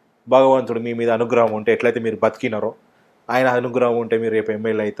 భగవంతుడు మీ మీద అనుగ్రహం ఉంటే ఎట్లయితే మీరు బతికినారో ఆయన అనుగ్రహం ఉంటే మీరు రేపు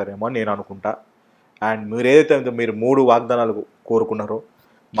ఎమ్మెల్యే అవుతారేమో అని నేను అనుకుంటా. అండ్ మీరు ఏదైతే మీరు 3 వాగ్దానాలు కోరుకున్నారో,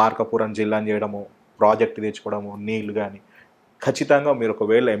 మార్కపురం జిల్లాని చేయడము, ప్రాజెక్ట్ తెచ్చుకోవడము, నీళ్ళు కానీ, ఖచ్చితంగా మీరు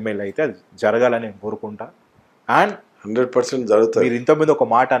ఒకవేళ ఎమ్మెల్యే అయితే అది జరగాలని నేను కోరుకుంటా. అండ్ 100% జరుగుతుంది. మీరు ఇంతకుముందు ఒక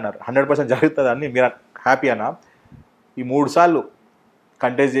మాట అన్నారు, 100% జరుగుతుందని. మీరు హ్యాపీ అన్న, ఈ 3 సార్లు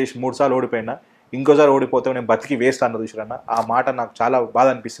కంటెస్ట్ చేసి 3 సార్లు ఓడిపోయినా, ఇంకోసారి ఓడిపోతే నేను బతికి వేస్ట్ అన్న చూసిరన్న, ఆ మాట నాకు చాలా బాధ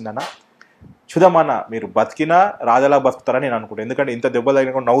అనిపిస్తుంది అన్న. చూద్దామన్న, మీరు బతికినా రాజాలా బతుకుతారని నేను అనుకుంటాను. ఎందుకంటే ఇంత దెబ్బలు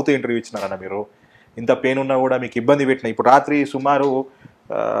తగిన కూడా నవ్వుతూ ఇంటర్వ్యూ ఇచ్చినారన్న మీరు. ఇంత పెయిన్ ఉన్నా కూడా మీకు ఇబ్బంది పెట్టిన. ఇప్పుడు రాత్రి సుమారు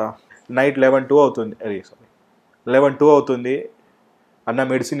నైట్ 11-2 అవుతుంది, 11-2 అవుతుంది అన్న,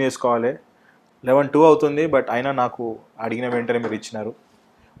 మెడిసిన్ వేసుకోవాలి, 11-2 అవుతుంది. బట్ అయినా నాకు అడిగిన వెంటనే మీరు ఇచ్చినారు.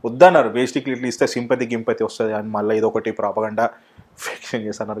 వద్దన్నారు, బేసిక్లీ ఇట్లా ఇస్తే సింపతి వస్తుంది అని మళ్ళీ ఇదొకటి ప్రాపగండా ఫిక్షన్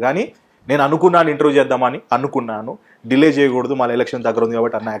చేస్తున్నారు. కానీ నేను అనుకున్నాను ఇంటర్వ్యూ చేద్దామని అనుకున్నాను, డిలే చేయకూడదు, మళ్ళీ ఎలక్షన్ దగ్గర ఉంది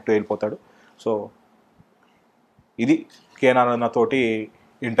కాబట్టి అన్న యాక్టివ్ వెళ్ళిపోతాడు. సో ఇది కేఎన్ఆర్ తోటి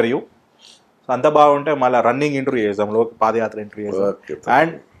ఇంటర్వ్యూ. అంతా బాగుంటే మళ్ళీ రన్నింగ్ ఇంటర్వ్యూ చేద్దాం, పాదయాత్ర ఇంటర్వ్యూ చేద్దాం.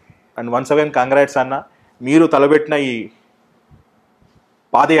 అండ్ వన్స్ అగైన్ కంగ్రాట్స్ అన్న, మీరు తలబెట్టిన ఈ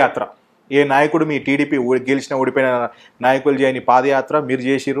పాదయాత్ర, ఏ నాయకుడు మీ టీడీపీ గెలిచిన ఓడిపోయిన నాయకులు చేయని పాదయాత్ర మీరు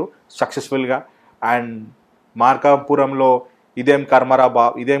చేసిర్రు సక్సెస్ఫుల్గా. అండ్ మార్కాపురంలో ఇదేం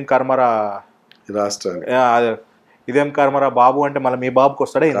కర్మరా బాబు అంటే మళ్ళీ మీ బాబుకి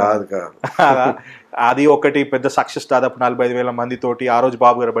వస్తాడే, అది ఒకటి పెద్ద సక్సెస్. దాదాపు 45,000 మందితోటి ఆ రోజు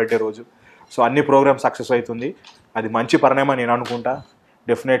బాబు గారు బర్త్డే రోజు. సో అన్ని ప్రోగ్రామ్ సక్సెస్ అవుతుంది, అది మంచి పరిణామం నేను అనుకుంటా.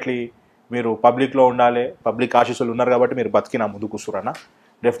 డెఫినెట్లీ మీరు పబ్లిక్లో ఉండాలి, పబ్లిక్ ఆశీస్సులు ఉన్నారు కాబట్టి మీరు బతికినా ముందుకు వస్తురన్న.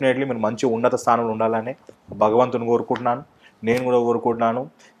 డెఫినెట్లీ మీరు మంచి ఉన్నత స్థానంలో ఉండాలని భగవంతుని కోరుకుంటున్నాను, నేను కూడా కోరుకుంటున్నాను.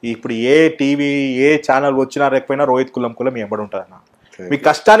 ఇప్పుడు ఏ టీవీ ఏ ఛానల్ వచ్చినా లేకపోయినా రోహిత్ ఖుల్లం ఖుల్లా మీ ఎంబడి ఉంటుంది అన్న. మీ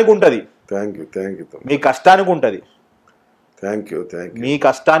కష్టానికి ఉంటుంది, మీ కష్టానికి ఉంటుంది, మీ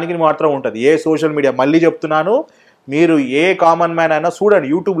కష్టానికి మాత్రం ఉంటుంది. ఏ సోషల్ మీడియా, మళ్ళీ చెప్తున్నాను, మీరు ఏ కామన్ మ్యాన్ అయినా చూడండి,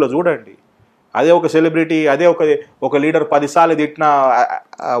 యూట్యూబ్లో చూడండి, అదే ఒక సెలబ్రిటీ, అదే ఒక లీడర్ 10 సార్లు తిట్టిన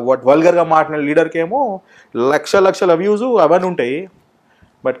వల్గర్గా మాట్లాడిన లీడర్కి ఏమో లక్షల వ్యూస్ అవన్నీ ఉంటాయి.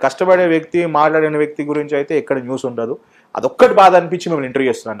 బట్ కష్టపడే వ్యక్తి, మాట్లాడిన వ్యక్తి గురించి అయితే ఎక్కడ న్యూస్ ఉండదు. అదొక్కటి బాధ అనిపించి మిమ్మల్ని ఇంటర్వ్యూ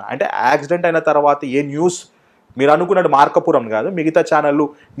చేస్తున్నాను. అంటే యాక్సిడెంట్ అయిన తర్వాత ఏ న్యూస్ మీరు అనుకున్నట్టు మార్కపురం కాదు, మిగతా ఛానళ్ళు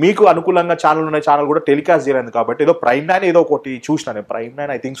మీకు అనుకూలంగా ఛానల్ ఉన్న ఛానల్ కూడా టెలికాస్ట్ చేయలేదు కాబట్టి ఏదో ప్రైమ్ 9 ఏదో ఒకటి చూసినా నేను, ప్రైమ్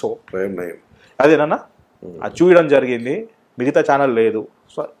 9 ఐ థింక్ సో, అదేనన్నా, అది చూడడం జరిగింది, మిగతా ఛానల్ లేదు.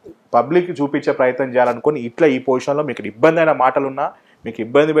 సో పబ్లిక్ చూపించే ప్రయత్నం చేయాలనుకుని ఇట్లా ఈ పొజిషన్లో మీకు ఇబ్బంది అయిన మాటలున్నా, మీకు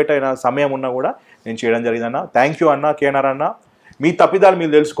ఇబ్బంది పెట్టిన సమయం ఉన్నా కూడా నేను చేయడం జరిగిందన్న. థ్యాంక్ యూ అన్న, కేఎన్ఆర్ అన్న. మీ తప్పిదాలు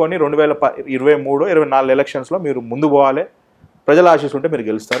మీరు తెలుసుకొని 2023-24 ఎలక్షన్స్లో మీరు ముందు పోవాలి. ప్రజల ఆశీస్సు ఉంటే మీరు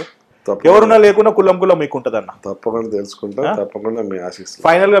గెలుస్తారు, ఎవరున్నా లేకున్నా ఖుల్లం ఖుల్లా మీకు ఉంటుంది అన్న. తప్పకుండా తెలుసుకుంటా, తప్పకుండా మీ ఆశీస్సు.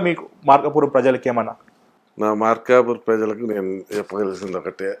 ఫైనల్గా మీకు మార్కాపురం ప్రజలకి ఏమన్నా? నా మార్కాపూర్ ప్రజలకు నేను చెప్పగలిసింది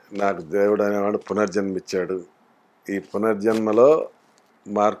ఒకటే, నాకు దేవుడు అనేవాడు పునర్జన్మ ఇచ్చాడు. ఈ పునర్జన్మలో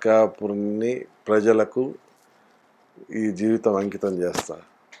మార్కాపుర్ని ప్రజలకు ఈ జీవితం అంకితం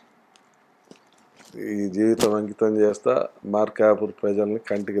చేస్తా. మార్కాపూర్ ప్రజల్ని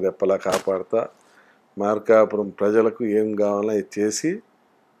కంటికి రెప్పలా కాపాడుతా. మార్కాపురం ప్రజలకు ఏం కావాలో ఇది చేసి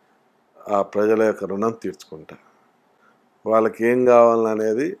ఆ ప్రజల యొక్క రుణం తీర్చుకుంటా. వాళ్ళకి ఏం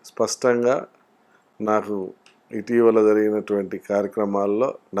కావాలనేది స్పష్టంగా నాకు ఇటీవల జరిగినటువంటి కార్యక్రమాల్లో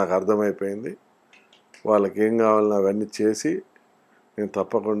నాకు అర్థమైపోయింది. వాళ్ళకి ఏం కావాలని అవన్నీ చేసి నేను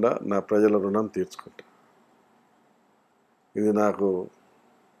తప్పకుండా నా ప్రజల రుణం తీర్చుకుంటా. ఇది నాకు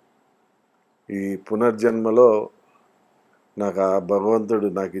ఈ పునర్జన్మలో నాకు ఆ భగవంతుడు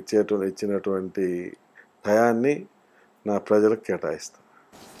నాకు ఇచ్చినటువంటి టయాన్ని నా ప్రజలకు కేటాయిస్తాను.